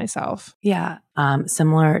feel about myself. Yeah.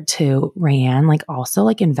 Similar to Rayanne, like also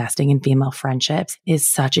like investing in female friendships is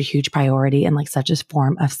such a huge priority and like such a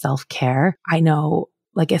form of self-care. I know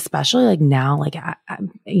like, especially like now, like,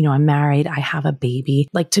 I'm married, I have a baby.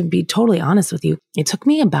 Like, to be totally honest with you, it took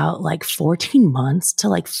me about like 14 months to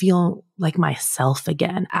like feel like myself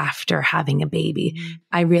again after having a baby.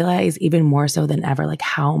 I realize even more so than ever, like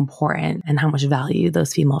how important and how much value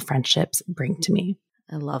those female friendships bring to me.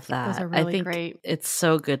 I love that. Those are really I think great. it's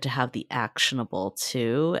so good to have the actionable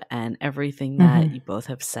too, and everything that you both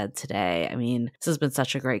have said today. I mean, this has been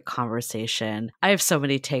such a great conversation. I have so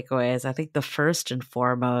many takeaways. I think the first and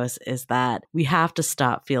foremost is that we have to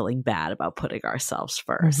stop feeling bad about putting ourselves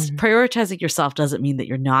first. Prioritizing yourself doesn't mean that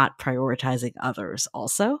you're not prioritizing others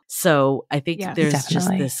also. So I think there's just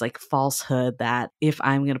this like falsehood that if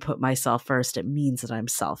I'm going to put myself first, it means that I'm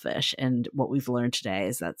selfish. And what we've learned today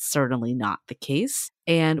is that's certainly not the case.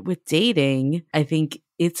 And with dating, I think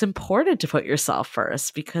it's important to put yourself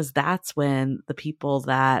first because that's when the people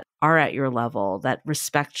that are at your level, that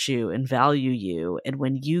respect you and value you, and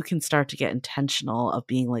when you can start to get intentional of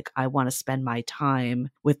being like, I want to spend my time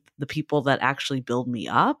with the people that actually build me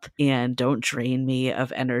up and don't drain me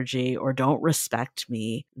of energy or don't respect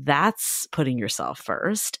me, that's putting yourself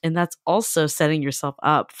first. And that's also setting yourself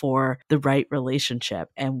up for the right relationship.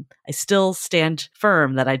 And I still stand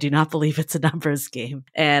firm that I do not believe it's a numbers game.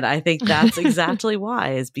 And I think that's exactly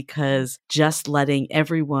why, is because just letting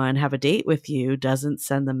everyone have a date with you doesn't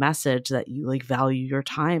send the message that you like value your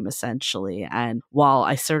time essentially. And while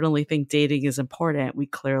I certainly think dating is important, we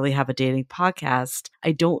clearly have a dating podcast.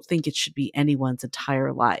 I don't think it should be anyone's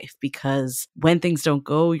entire life, because when things don't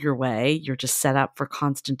go your way, you're just set up for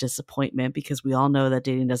constant disappointment, because we all know that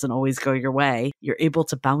dating doesn't always go your way. You're able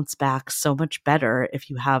to bounce back so much better if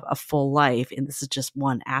you have a full life, and this is just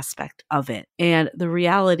one aspect of it. And the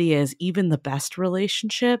reality is, even the best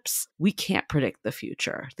relationships, we can't predict the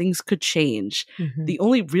future. Things could change. The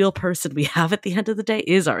only real person we have at the end of the day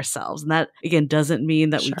is ourselves. And that, again, doesn't mean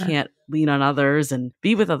that we can't lean on others and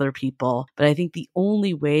be with other people. But I think the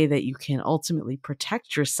only way that you can ultimately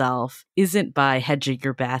protect yourself isn't by hedging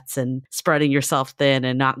your bets and spreading yourself thin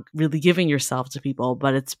and not really giving yourself to people,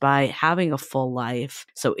 but it's by having a full life.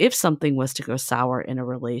 So if something was to go sour in a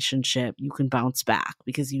relationship, you can bounce back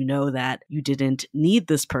because you know that you didn't need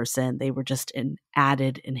this person. They were just an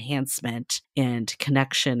added enhancement and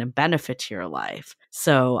connection and benefit to your life.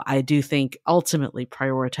 So I do think ultimately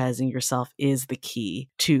prioritizing yourself is the key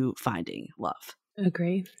to finding love.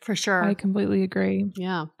 Agree. For sure. I completely agree.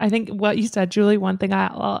 Yeah. I think what you said, Julie, one thing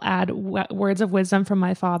I'll add words of wisdom from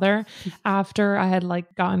my father. After I had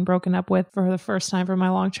like gotten broken up with for the first time from my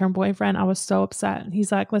long-term boyfriend, I was so upset.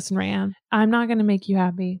 He's like, listen, Rayanne, I'm not going to make you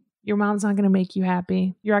happy. Your mom's not going to make you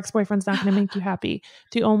happy. Your ex-boyfriend's not going to make you happy.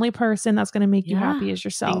 The only person that's going to make you happy is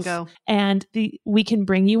yourself. Bingo. And we can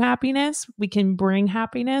bring you happiness. We can bring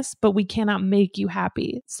happiness, but we cannot make you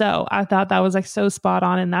happy. So I thought that was like so spot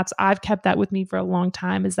on. And I've kept that with me for a long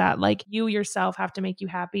time, is that like you yourself have to make you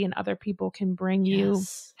happy, and other people can bring you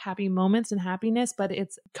happy moments and happiness, but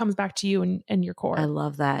it comes back to you and your core. I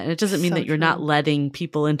love that. And it doesn't mean So that you're true. not letting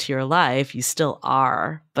people into your life. You still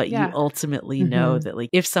are, but you ultimately know that like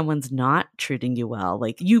if someone's not treating you well,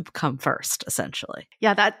 like you come first, essentially.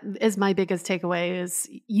 Yeah, that is my biggest takeaway, is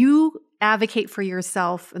you advocate for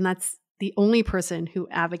yourself, and that's the only person who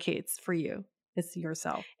advocates for you. It's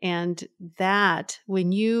yourself. And that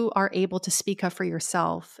when you are able to speak up for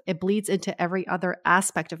yourself, it bleeds into every other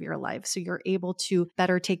aspect of your life. So you're able to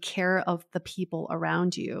better take care of the people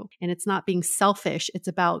around you. And it's not being selfish. It's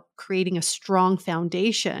about creating a strong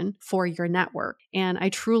foundation for your network. And I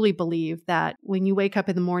truly believe that when you wake up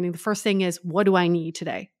in the morning, the first thing is, what do I need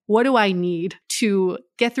today? What do I need to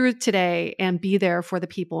get through today and be there for the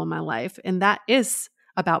people in my life? And that is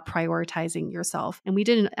about prioritizing yourself. And we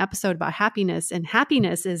did an episode about happiness, and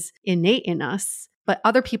happiness is innate in us, but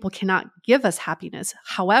other people cannot give us happiness.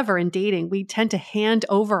 However, in dating, we tend to hand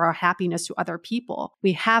over our happiness to other people.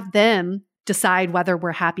 We have them decide whether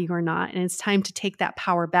we're happy or not. And it's time to take that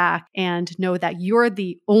power back and know that you're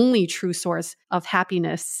the only true source of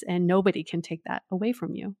happiness, and nobody can take that away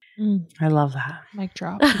from you. I love that. Mic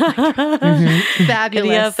drop. Fabulous.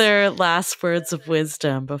 Any other last words of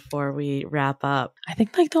wisdom before we wrap up? I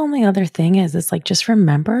think like the only other thing is like, just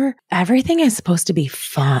remember everything is supposed to be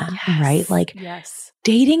fun, right? Like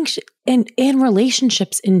dating and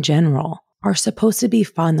relationships in general are supposed to be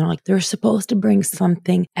fun. They're supposed to bring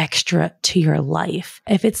something extra to your life.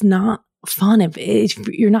 If it's not fun, if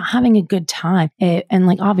you're not having a good time, and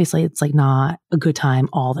like obviously it's like not a good time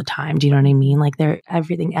all the time. Do you know what I mean? Like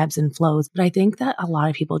everything ebbs and flows. But I think that a lot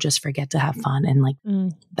of people just forget to have fun, and like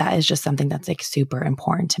that is just something that's like super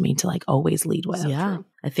important to me to like always lead with. Yeah.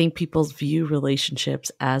 I think people view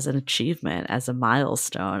relationships as an achievement, as a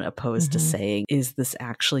milestone, opposed to saying, is this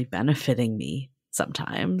actually benefiting me?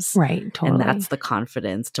 Sometimes. Right. Totally. And that's the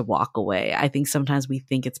confidence to walk away. I think sometimes we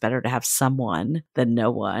think it's better to have someone than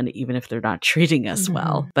no one, even if they're not treating us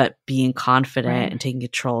well. But being confident and taking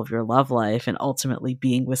control of your love life and ultimately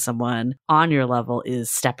being with someone on your level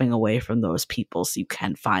is stepping away from those people so you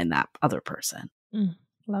can find that other person.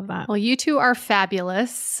 Love that. Well, you two are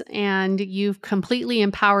fabulous, and you've completely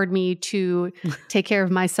empowered me to take care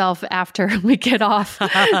of myself after we get off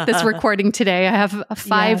this recording today. I have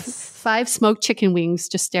five smoked chicken wings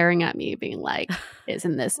just staring at me, being like,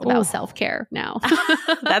 isn't this about self-care now?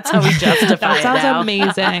 That's how we justify that it sounds now.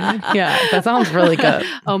 amazing. Yeah, that sounds really good.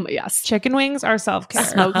 Yes. Chicken wings are self-care.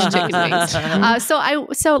 Smoked chicken wings.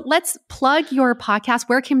 So let's plug your podcast.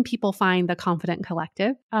 Where can people find The Confident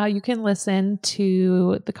Collective? You can listen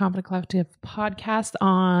to the Confident Collective podcast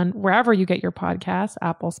on wherever you get your podcasts,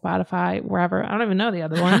 Apple, Spotify, wherever. I don't even know the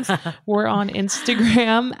other ones. We're on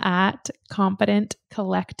Instagram at Confident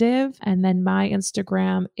Collective. And then my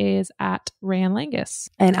Instagram is at Rayan Langus.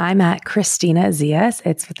 And I'm at Christina Zias.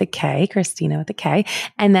 It's with a K, Christina with a K.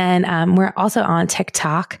 And then we're also on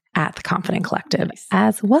TikTok at The Confident Collective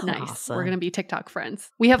as well. Nice. Awesome. We're going to be TikTok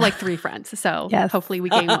friends. We have like 3 friends. So hopefully we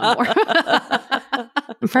gain one more.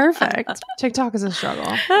 Perfect. TikTok is a struggle.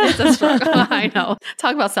 It's a struggle. I know.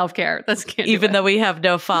 Talk about self-care. That's Even though we have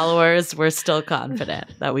no followers, we're still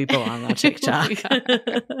confident that we belong on TikTok. You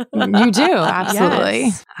do. Absolutely.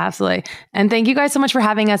 Yes. Absolutely. And thank you guys so much for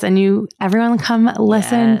having us. And everyone come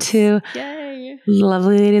listen to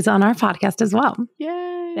lovely ladies on our podcast as well. Yay.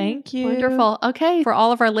 Thank you. Wonderful. Okay. For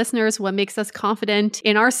all of our listeners, what makes us confident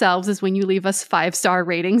in ourselves is when you leave us 5-star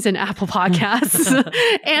ratings in Apple Podcasts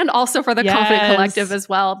and also for the Confident Collective as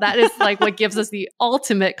well. That is like what gives us the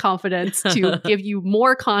ultimate confidence to give you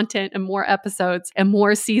more content and more episodes and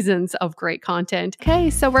more seasons of great content. Okay.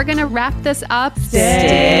 So we're going to wrap this up.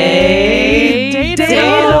 Stay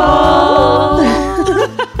dateable.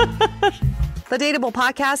 The Dateable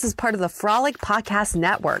Podcast is part of the Frolic Podcast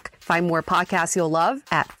Network. Find more podcasts you'll love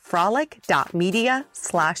at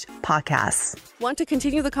frolic.media/podcasts. Want to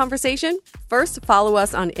continue the conversation? First, follow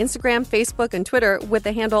us on Instagram, Facebook, and Twitter with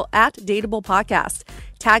the handle @Dateable Podcast.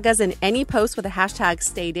 Tag us in any post with the hashtag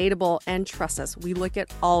StayDateable, and trust us, we look at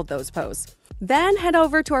all of those posts. Then head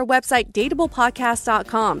over to our website,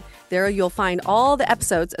 dateablepodcast.com. There you'll find all the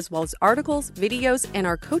episodes as well as articles, videos, and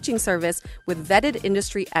our coaching service with vetted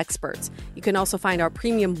industry experts. You can also find our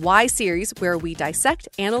premium Why series where we dissect,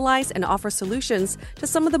 analyze, and offer solutions to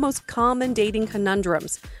some of the most common dating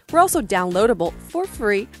conundrums. We're also downloadable for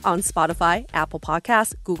free on Spotify, Apple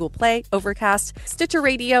Podcasts, Google Play, Overcast, Stitcher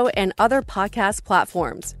Radio, and other podcast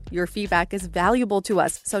platforms. Your feedback is valuable to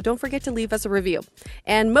us, so don't forget to leave us a review.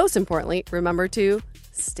 And most importantly, remember to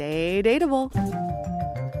stay dateable.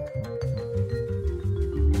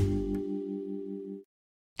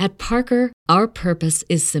 At Parker, our purpose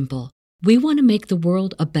is simple. We want to make the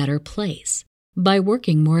world a better place by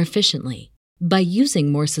working more efficiently, by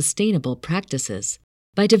using more sustainable practices,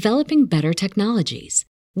 by developing better technologies.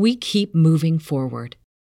 We keep moving forward.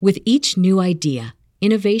 With each new idea,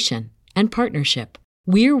 innovation, and partnership,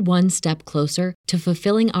 we're one step closer to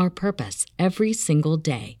fulfilling our purpose every single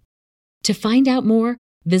day. To find out more,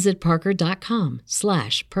 visit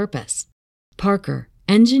parker.com/purpose. Parker,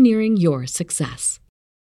 engineering your success.